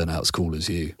turn out as cool as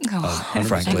you,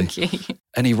 frankly. Thank you.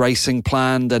 Any racing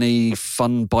planned? Any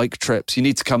fun bike trips? You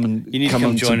need to come and come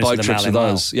on some bike trips with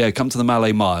us. Yeah, come to the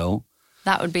Mallet Mile.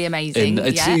 That would be amazing.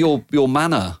 It's your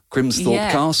manor,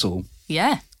 Grimsthorpe Castle.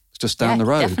 Yeah. It's just down the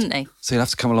road. Definitely. So you'll have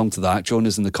to come along to that. Join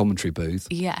us in the commentary booth.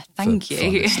 Yeah, thank you.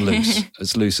 Fun. It's loose.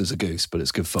 It's loose as a goose, but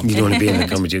it's good fun. You don't want to be in the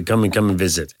commentary. Come and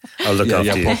visit. I'll look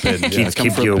after you. Pop in.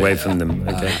 Keep you away from them.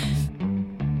 Okay.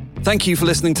 Thank you for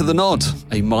listening to The Nod,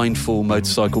 a mindful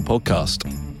motorcycle podcast.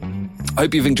 I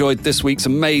hope you've enjoyed this week's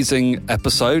amazing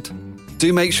episode.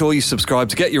 Do make sure you subscribe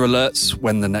to get your alerts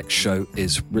when the next show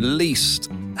is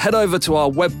released. Head over to our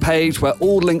webpage where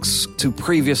all links to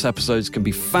previous episodes can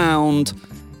be found.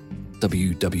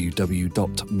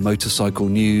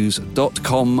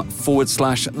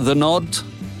 www.motorcyclenews.com/The Nod.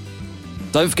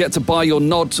 Don't forget to buy your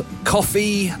Nod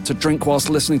coffee to drink whilst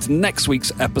listening to next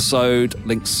week's episode.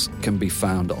 Links can be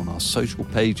found on our social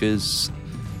pages.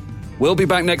 We'll be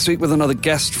back next week with another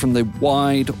guest from the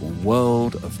wide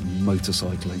world of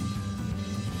motorcycling.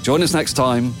 Join us next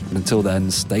time, and until then,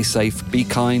 stay safe, be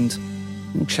kind,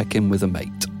 and check in with a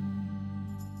mate.